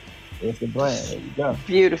 It's a brand. There you go.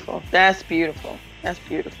 Beautiful. That's beautiful. That's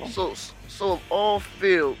beautiful. so of all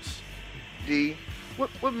fields, D,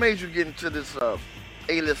 what made you get into this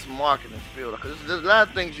A-list marketing field? Because there's a lot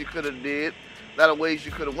of things you could have did, a lot of ways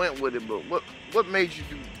you could have went with it, but what made you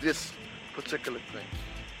do this particular thing?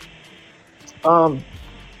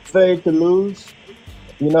 Afraid to lose.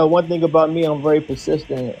 One thing about me, I'm very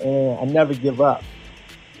persistent and I never give up.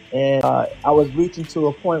 And I was reaching to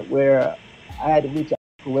a point where I had to reach out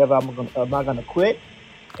to whether am I gonna quit.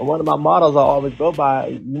 And one of my mottos I always go by: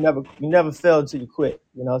 you never fail until you quit.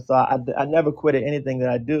 So I never quit at anything that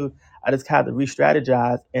I do. I just had to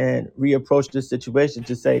re-strategize and reapproach this situation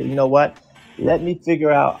to say, you know what? Let me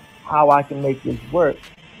figure out how I can make this work.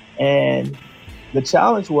 And the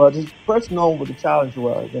challenge was just first knowing what the challenge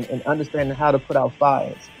was and understanding how to put out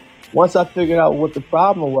fires. Once I figured out what the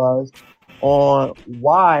problem was on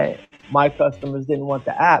why my customers didn't want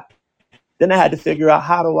the app, then I had to figure out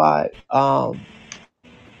how do I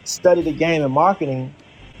study the game in marketing,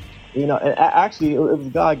 and actually it was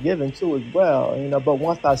God given too as well, but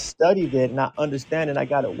once I studied it and I understand it, I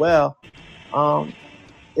got it well.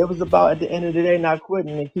 It was about at the end of the day not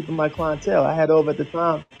quitting and keeping my clientele. I had over at the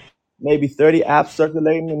time maybe 30 apps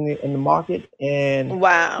circulating in the market, and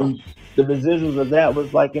Wow. the residuals of that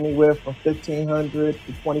was like anywhere from $1,500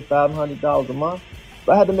 to $2,500 a month.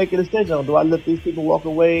 But I had to make a decision: do I let these people walk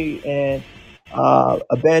away and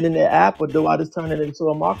abandon their app, or do I just turn it into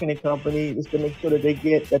a marketing company just to make sure that they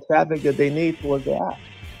get the traffic that they need towards their app?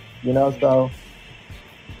 So,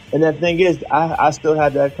 and the thing is, I still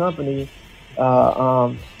had that company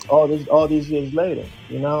all these years later,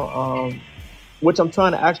 which I'm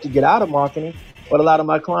trying to actually get out of marketing. But a lot of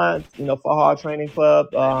my clients, Fahar Training Club,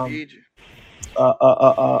 a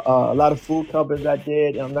lot of food companies I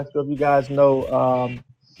did. I'm not sure if you guys know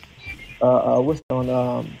what's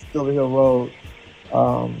on Silver Hill Road.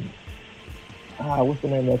 What's the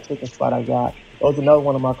name of that chicken spot I got? That was another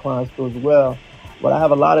one of my clients too as well. But I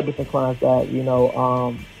have a lot of different clients that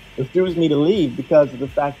refuse me to leave because of the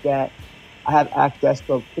fact that I have access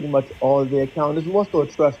to pretty much all of their accounts. It's more so a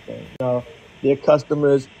trust thing, their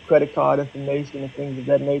customers' credit card information and things of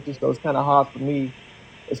that nature. So it's kind of hard for me.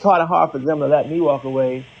 It's kind of hard for them to let me walk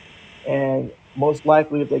away. And most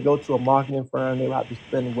likely, if they go to a marketing firm, they'll have to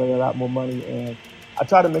spend way a lot more money. And I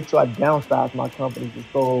try to make sure I downsize my company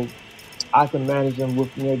just so I can manage them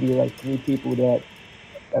with maybe like 3 people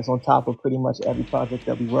that's on top of pretty much every project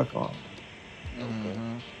that we work on.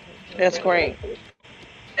 Mm-hmm. That's great.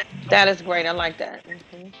 That is great. I like that.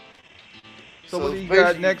 So what So do it's you got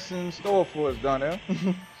basically next in store for us, Donnell?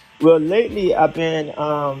 Well, lately I've been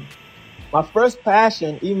my first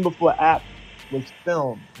passion, even before app, was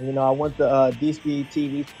film. I went to DC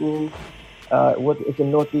TV school. It's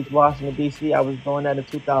in Northeast Washington D.C. I was doing that in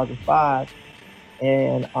 2005,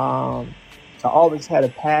 and so I always had a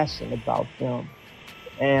passion about film,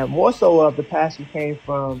 and more so of the passion came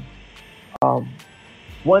from um,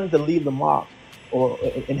 wanting to leave the mark or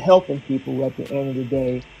in helping people at the end of the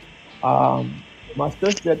day. Um, my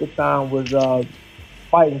sister at the time was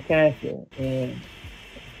fighting cancer, and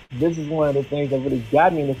this is one of the things that really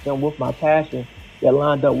got me into film with my passion that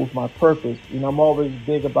lined up with my purpose. I'm always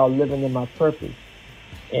big about living in my purpose.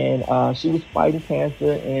 And she was fighting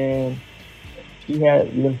cancer, and she had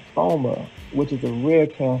lymphoma, which is a rare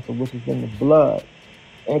cancer, which is in the blood.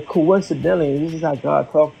 And coincidentally, this is how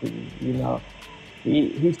God talked to me.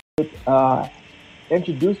 He started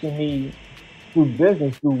introducing me through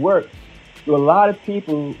business, through work, to a lot of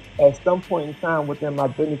people at some point in time within my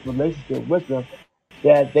business relationship with them,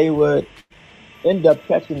 that they would end up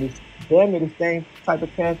catching this damn near the same type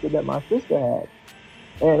of cancer that my sister had.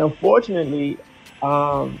 And unfortunately,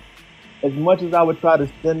 um, as much as I would try to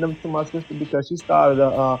send them to my sister, because she started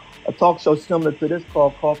a talk show similar to this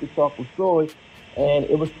called Coffee Talk with Troy, and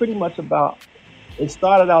it was pretty much about, it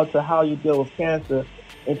started out to how you deal with cancer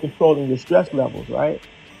and controlling your stress levels, right?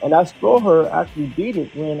 And I saw her actually beat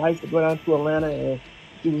it when I used to go down to Atlanta, and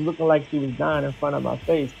she was looking like she was dying in front of my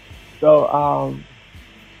face. So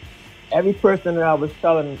every person that I was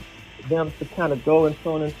telling them to kind of go and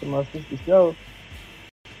tune into my sister's show,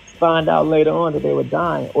 find out later on that they were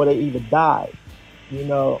dying or they either died,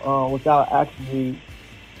 without actually,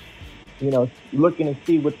 looking to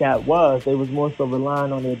see what that was. They was more so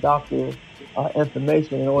relying on their doctor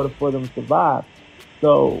information in order for them to survive.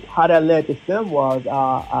 So how that led to film was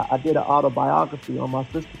I did an autobiography on my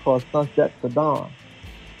sister called Sunset to Dawn.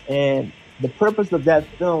 And the purpose of that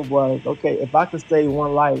film was, okay, if I could save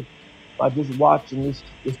one life by just watching this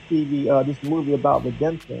this movie about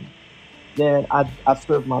redemption, then I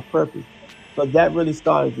served my purpose. So that really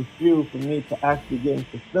started the fuel for me to actually get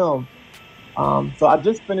into film. So I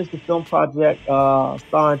just finished the film project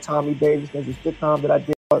starring Tommy Davidson. It's a sitcom that I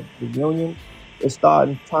did called The Union. It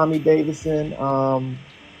starred Tommy Davidson from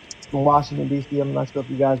Washington, D.C. I'm not sure if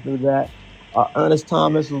you guys knew that. Ernest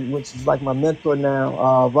Thomas, which is like my mentor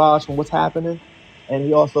now. Raj from What's Happening. And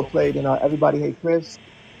he also played in Everybody Hate Chris.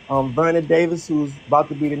 Vernon Davis, who's about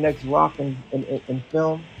to be the next Rock in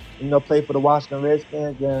film. Played for the Washington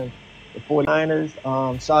Redskins and the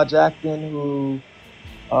 49ers. Shaw Jackson, who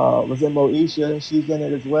was in Moesha. She's in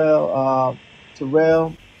it as well.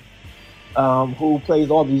 Terrell, who plays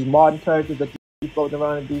all these modern characters that you floating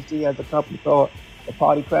around in DC, has a company called The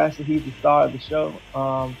Party Crasher. He's the star of the show.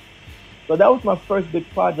 So that was my first big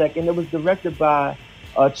project, and it was directed by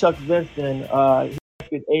Chuck Vincent. He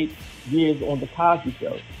directed 8 years on The Cosby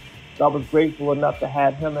Show. So I was grateful enough to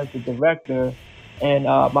have him as the director. And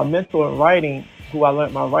my mentor in writing, who I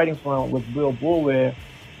learned my writing from, was Bill Boulware,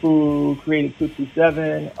 who created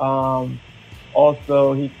 227.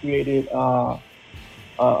 Also, he created The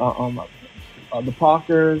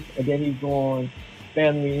Parkers, and then he's doing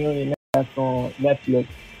Family Reunion that's on Netflix.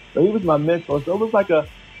 So he was my mentor. So it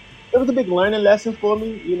was a big learning lesson for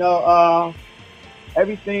me.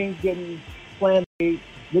 Everything didn't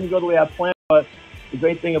go the way I planned, but the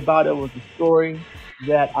great thing about it was the story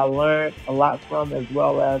that I learned a lot from, as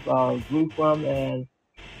well as grew from, and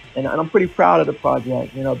I'm pretty proud of the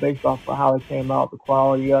project, based off of how it came out, the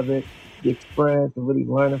quality of it, the experience, and really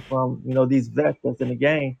learning from, these vets that's in the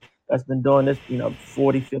game that's been doing this,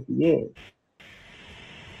 40, 50 years.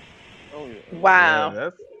 oh yeah. Wow. Yeah,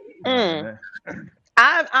 that's Mm.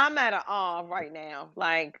 I'm at an awe right now.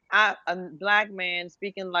 Like a black man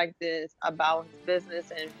speaking like this about his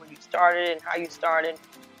business and when you started and how you started,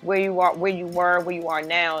 where you are, where you were, where you are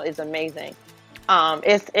now is amazing.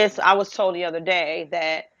 It's I was told the other day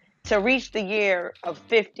that to reach the year of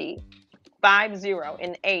 50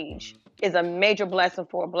 in age is a major blessing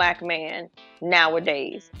for a black man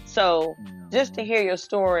nowadays. So just to hear your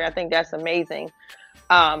story, I think that's amazing.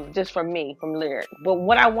 Just from me, from Lyric. But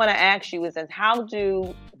what I want to ask you is how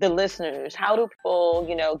do the listeners, how do people,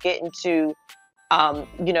 get into,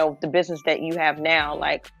 the business that you have now?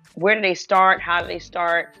 Like, where do they start? How do they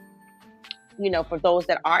start? For those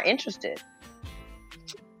that are interested.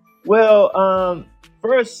 Well,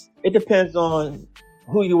 first, it depends on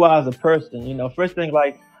who you are as a person. First thing,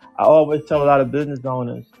 like I always tell a lot of business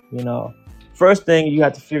owners, first thing you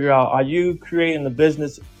have to figure out, are you creating a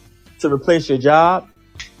business to replace your job,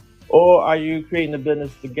 or are you creating a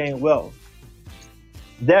business to gain wealth?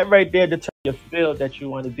 That right there determines your field that you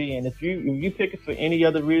want to be in. If you pick it for any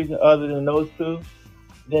other reason other than those two,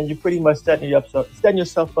 then you're pretty much setting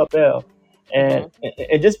yourself up well. And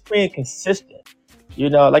just being consistent.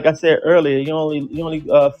 Like I said earlier, you only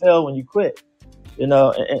fail when you quit.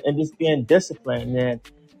 And just being disciplined. And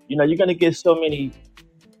you're gonna get so many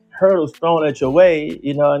hurdles thrown at your way.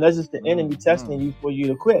 And that's just the enemy testing you for you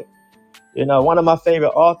to quit. One of my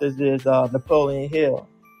favorite authors is Napoleon Hill,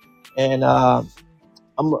 and I'm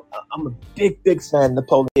a big fan of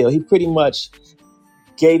Napoleon Hill. He pretty much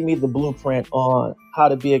gave me the blueprint on how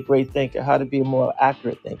to be a great thinker, how to be a more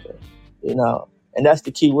accurate thinker, and that's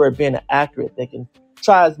the key word, being an accurate thinker.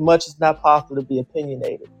 Try as much as not possible to be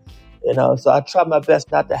opinionated, so I try my best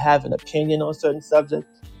not to have an opinion on certain subjects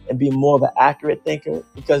and be more of an accurate thinker,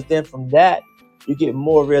 because then from that, you get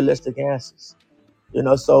more realistic answers,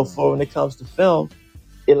 so for when it comes to film,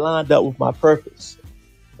 it lined up with my purpose.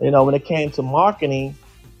 When it came to marketing,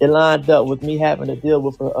 it lined up with me having to deal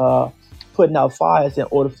with putting out fires in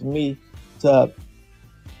order for me to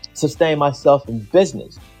sustain myself in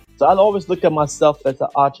business. So I always look at myself as an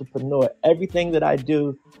entrepreneur. Everything that I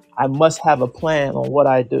do, I must have a plan on what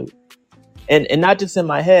I do. And not just in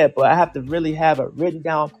my head, but I have to really have a written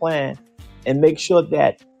down plan and make sure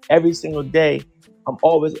that every single day I'm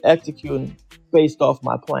always executing based off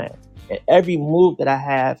my plan. And every move that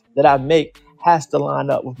I make has to line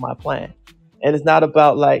up with my plan. And it's not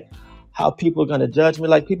about like how people are going to judge me.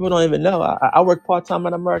 Like, people don't even know. I work part-time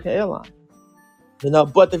at American Airlines.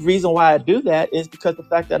 But the reason why I do that is because the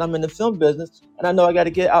fact that I'm in the film business and I know I got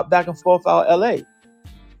to get out back and forth out LA.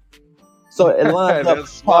 So it lines up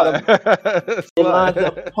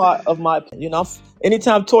part of my,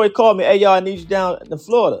 anytime Tori called me, hey, y'all, I need you down in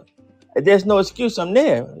Florida. There's no excuse. I'm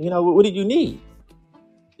there. What do you need?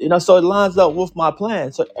 So it lines up with my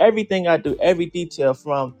plan. So everything I do, every detail,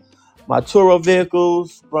 from my Turo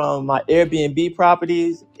vehicles, from my Airbnb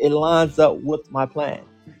properties, it lines up with my plan.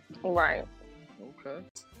 Right. Okay.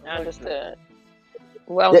 I understood.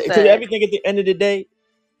 Well Because said. everything at the end of the day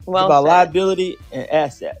is about liability and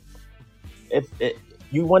assets. If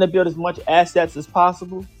you want to build as much assets as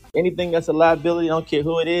possible, anything that's a liability, I don't care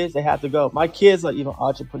who it is, they have to go. My kids are even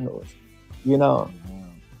entrepreneurs.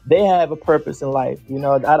 They have a purpose in life.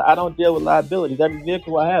 I don't deal with liabilities. Every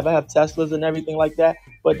vehicle I have Teslas and everything like that.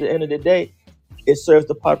 But at the end of the day, it serves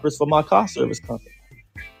the purpose for my car service company.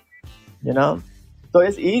 So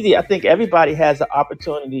it's easy. I think everybody has an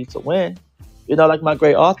opportunity to win. Like my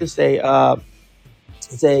great author say,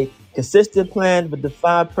 consistent plan with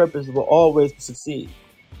defined purpose will always succeed.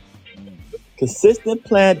 Consistent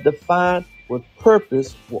plan defined with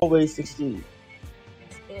purpose will always succeed.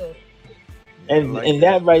 And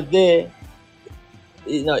that right there,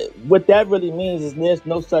 what that really means is there's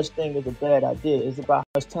no such thing as a bad idea. It's about how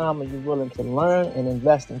much time are you willing to learn and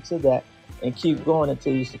invest into that and keep going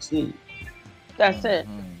until you succeed. That's it.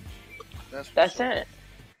 That's it.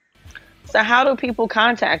 So how do people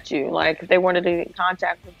contact you? Like, if they wanted to get in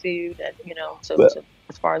contact with you, that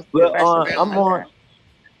as far as I'm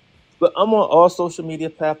on all social media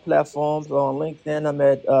platforms. On LinkedIn, I'm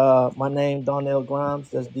at my name, Donnell Grimes.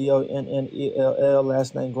 That's Donnell,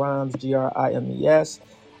 last name Grimes, Grimes.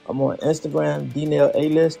 I'm on Instagram, Dnell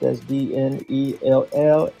A-List. That's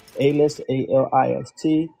Dnell A-List,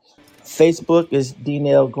 A-L-I-S-T. Facebook is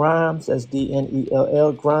Dnell Grimes. That's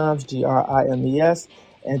Dnell Grimes, Grimes.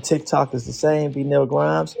 And TikTok is the same, Dnell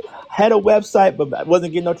Grimes. Had a website, but I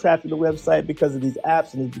wasn't getting no traffic to the website because of these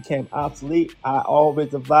apps, and it became obsolete. I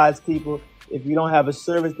always advise people, if you don't have a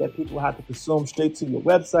service that people have to consume straight to your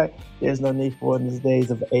website, there's no need for it in these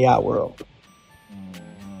days of the AI world.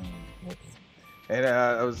 And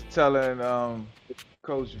I was telling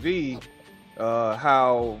Coach V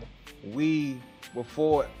how we,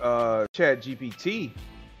 before ChatGPT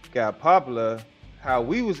got popular, how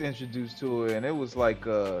we was introduced to it, and it was like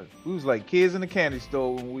we was like kids in the candy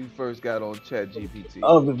store when we first got on ChatGPT.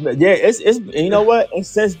 Oh yeah, it's you know what? And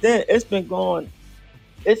since then, it's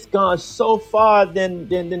gone so far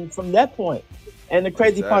than from that point. And the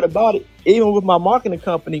crazy part about it, even with my marketing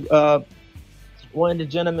company, one of the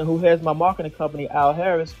gentlemen who heads my marketing company, Al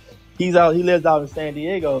Harris, he lives out in San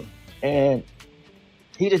Diego, and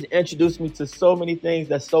he just introduced me to so many things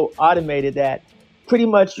that's so automated that pretty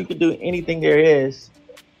much you can do anything there is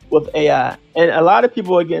with AI. And a lot of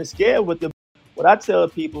people are getting scared with it. What I tell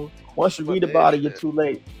people, once you read about it, you're too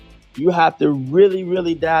late. You have to really,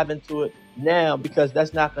 really dive into it now, because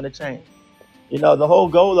that's not going to change. The whole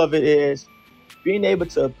goal of it is being able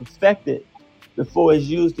to perfect it before it's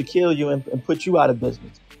used to kill you and put you out of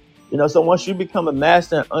business. So once you become a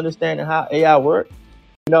master in understanding how AI works,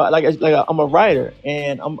 like I'm a writer,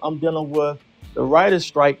 and I'm dealing with the writer's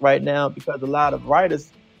strike right now because a lot of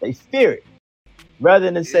writers, they fear it rather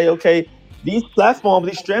than say, okay, these platforms,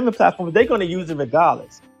 these streaming platforms, they're going to use it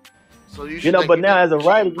regardless. So you should, but now as a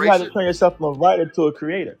writer, you have to turn yourself from a writer to a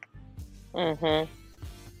creator. Mm-hmm.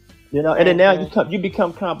 And then now you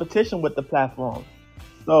become competition with the platform.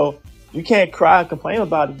 So you can't cry and complain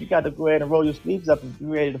about it. You got to go ahead and roll your sleeves up and be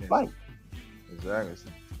ready to fight. Exactly. It's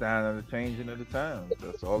the sign of the changing of the times.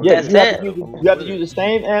 That's all. Yes, you have to use the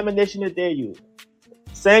same ammunition that they use,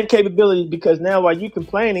 same capabilities. Because now while you're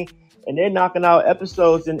complaining and they're knocking out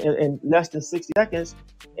episodes in less than 60 seconds,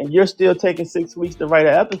 and you're still taking 6 weeks to write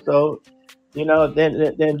an episode,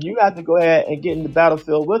 then you have to go ahead and get in the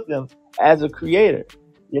battlefield with them as a creator.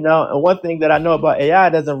 And one thing that I know about AI,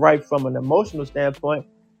 doesn't write from an emotional standpoint,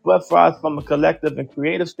 but from a collective and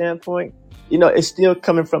creative standpoint, it's still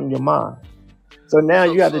coming from your mind. So now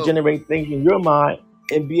you have to generate things in your mind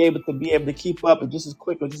and be able to keep up just as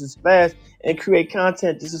quick or just as fast and create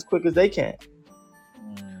content just as quick as they can.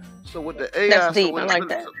 So with the AI, that's deep. I like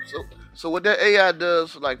that. So what that AI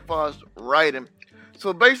does, like far as writing,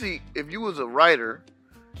 so basically, if you was a writer,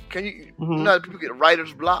 can you? People get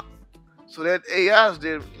writer's block. So that AIs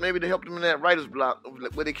did, maybe they help them in that writer's block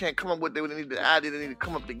where they can't come up with, they need the idea, they need to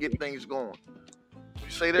come up to get things going. You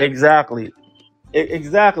say that? Exactly.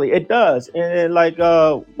 Exactly, it does. And like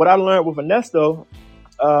what I learned with Ernesto,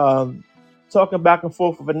 talking back and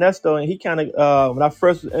forth with Ernesto, and he kind of when I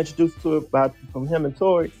first was introduced to it from him and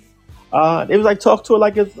Tori, it was like talk to it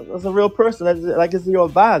like it's a real person, like it's your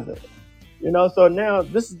advisor. So now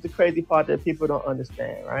this is the crazy part that people don't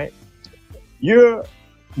understand, right? You're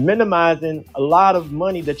minimizing a lot of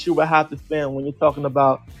money that you would have to spend when you're talking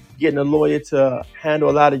about getting a lawyer to handle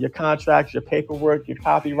a lot of your contracts, your paperwork, your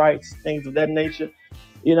copyrights, things of that nature.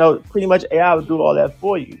 Pretty much AI will do all that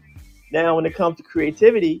for you. Now, when it comes to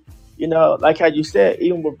creativity, like how you said,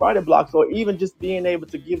 even with writer blocks, or even just being able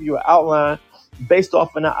to give you an outline based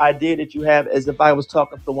off of an idea that you have, as if I was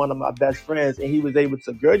talking to one of my best friends and he was able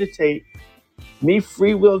to regurgitate me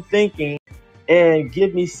free will thinking and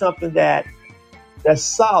give me something that's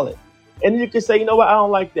solid. And then you can say, you know what, I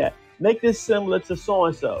don't like that. Make this similar to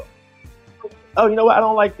so-and-so. Oh, you know what, I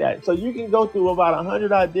don't like that. So you can go through about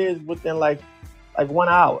 100 ideas within like 1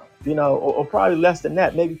 hour, or probably less than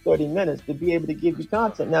that, maybe 30 minutes to be able to give you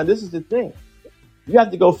content. Now, this is the thing. You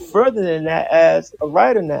have to go further than that as a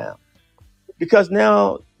writer now. Because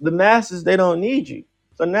now the masses, they don't need you.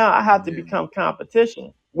 So now I have to become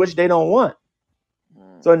competition, which they don't want.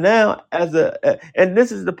 So now and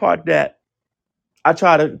this is the part that I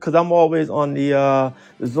try to, because I'm always on the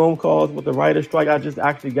Zoom calls with the writer strike. I just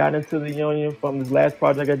actually got into the union from this last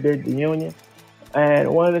project I did, the union.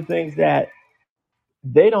 And one of the things that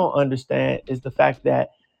they don't understand is the fact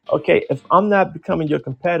that, okay, if I'm not becoming your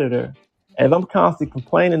competitor, and if I'm constantly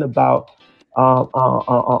complaining about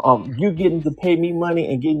you getting to pay me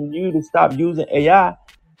money and getting you to stop using AI,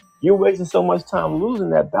 you're wasting so much time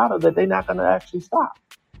losing that battle that they're not going to actually stop.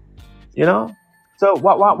 So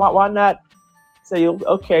why not say,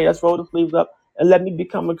 okay, let's roll the sleeves up and let me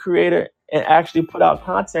become a creator and actually put out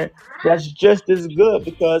content that's just as good?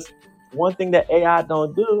 Because one thing that AI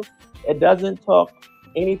don't do, it doesn't talk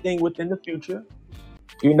anything within the future.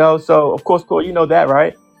 So of course, Corey, that,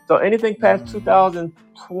 right? So anything past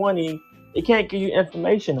 2020, it can't give you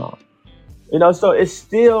information on. So it's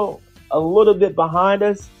still a little bit behind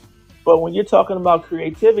us. But when you're talking about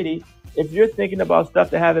creativity, if you're thinking about stuff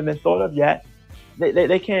that haven't been thought of yet,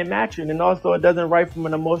 they can't match you. And also, it doesn't write from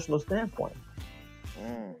an emotional standpoint.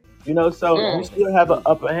 So you still have an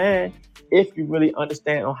upper hand if you really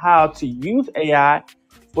understand on how to use AI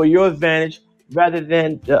for your advantage, rather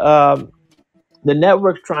than the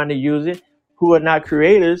networks trying to use it, who are not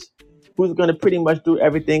creators, who's going to pretty much do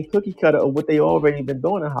everything cookie cutter of what they already been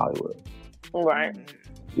doing in Hollywood. Right.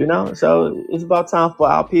 So it's about time for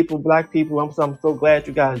our people, Black people. I'm so glad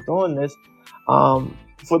you guys doing this.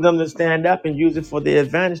 For them to stand up and use it for their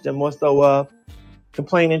advantage, than more so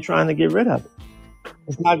complaining, trying to get rid of it.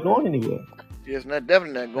 It's not going anywhere. Yeah, it's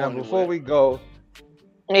definitely not going anywhere. Before we go,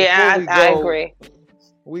 I agree.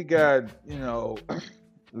 We got,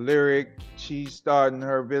 Lyric. She's starting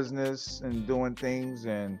her business and doing things,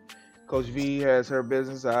 and Coach V has her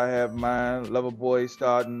business. I have mine. Loverboy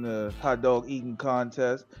starting the hot dog eating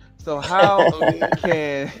contest. So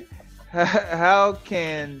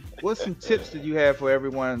what's some tips that you have for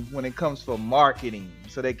everyone when it comes for marketing,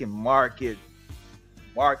 so they can market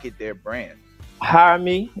their brand? Hire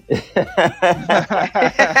me. That's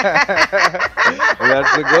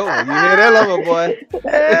a good one. You hear that, lover boy?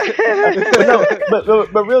 But no,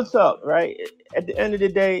 but real talk, right? At the end of the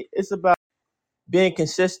day, it's about being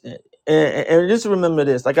consistent. And just remember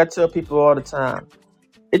this, like I tell people all the time,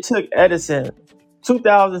 it took Edison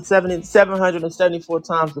 2,774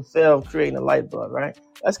 times to fail creating a light bulb, right?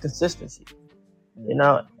 That's consistency. You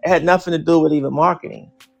know, it had nothing to do with even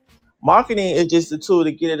marketing. Marketing is just a tool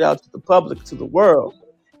to get it out to the public, to the world.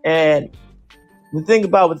 And the thing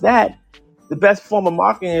about with that, the best form of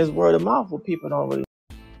marketing is word of mouth, what people don't really,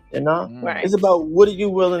 you know? Right. It's about what are you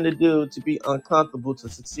willing to do to be uncomfortable to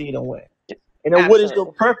succeed and win. And then what is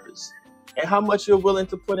your purpose and how much you're willing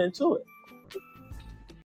to put into it.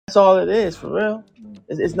 That's all it is, for real.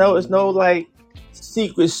 It's no like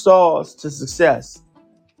secret sauce to success.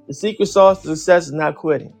 The secret sauce to success is not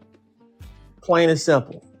quitting. Plain and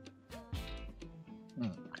simple.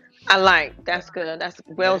 I like. That's good. That's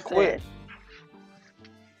well said.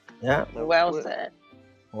 Yeah. Well said.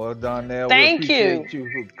 Well, Donnell, Thank we appreciate you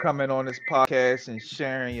for coming on this podcast and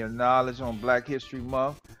sharing your knowledge on Black History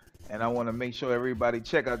Month. And I want to make sure everybody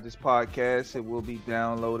check out this podcast. It will be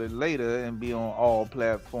downloaded later and be on all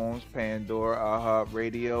platforms, Pandora,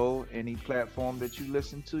 iHeartRadio, any platform that you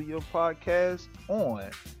listen to your podcast on.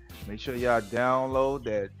 Make sure y'all download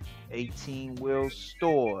that 18 Wheel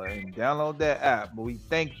store and download that app. But we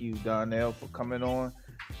thank you, Donnell, for coming on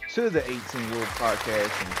to the 18 Wheel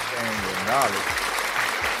podcast and sharing your knowledge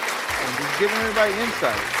and just giving everybody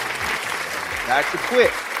insight. Not to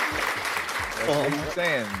quit. That's what he's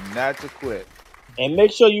saying, not to quit. And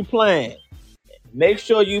make sure you plan. Make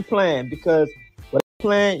sure you plan, because without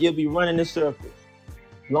plan, you'll be running in circles.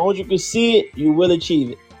 As long as you can see it, you will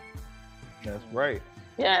achieve it. That's right.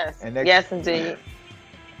 Yes. And yes, indeed.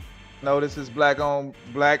 No, this is Black Owned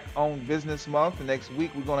Business Month. And next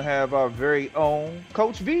week, we're going to have our very own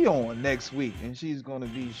Coach V on next week. And she's going to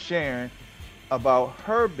be sharing about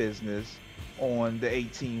her business on the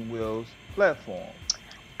 18 Wheels platform.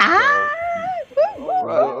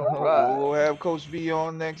 We'll have Coach V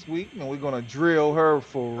on next week, and we're gonna drill her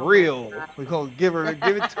for real. We're gonna give it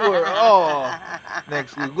to her all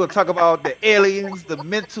next week. We're gonna talk about the aliens, the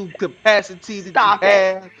mental capacity that you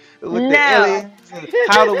have with the aliens, and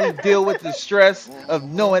how do we deal with the stress of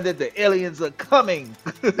knowing that the aliens are coming.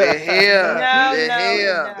 They're here.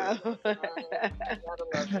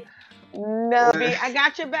 No, V, I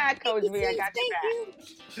got your back, Coach V. I got your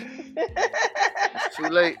back. It's too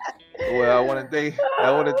late. Well, I want to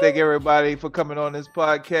thank everybody for coming on this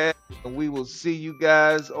podcast, and we will see you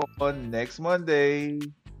guys on next Monday.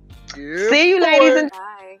 See you, ladies and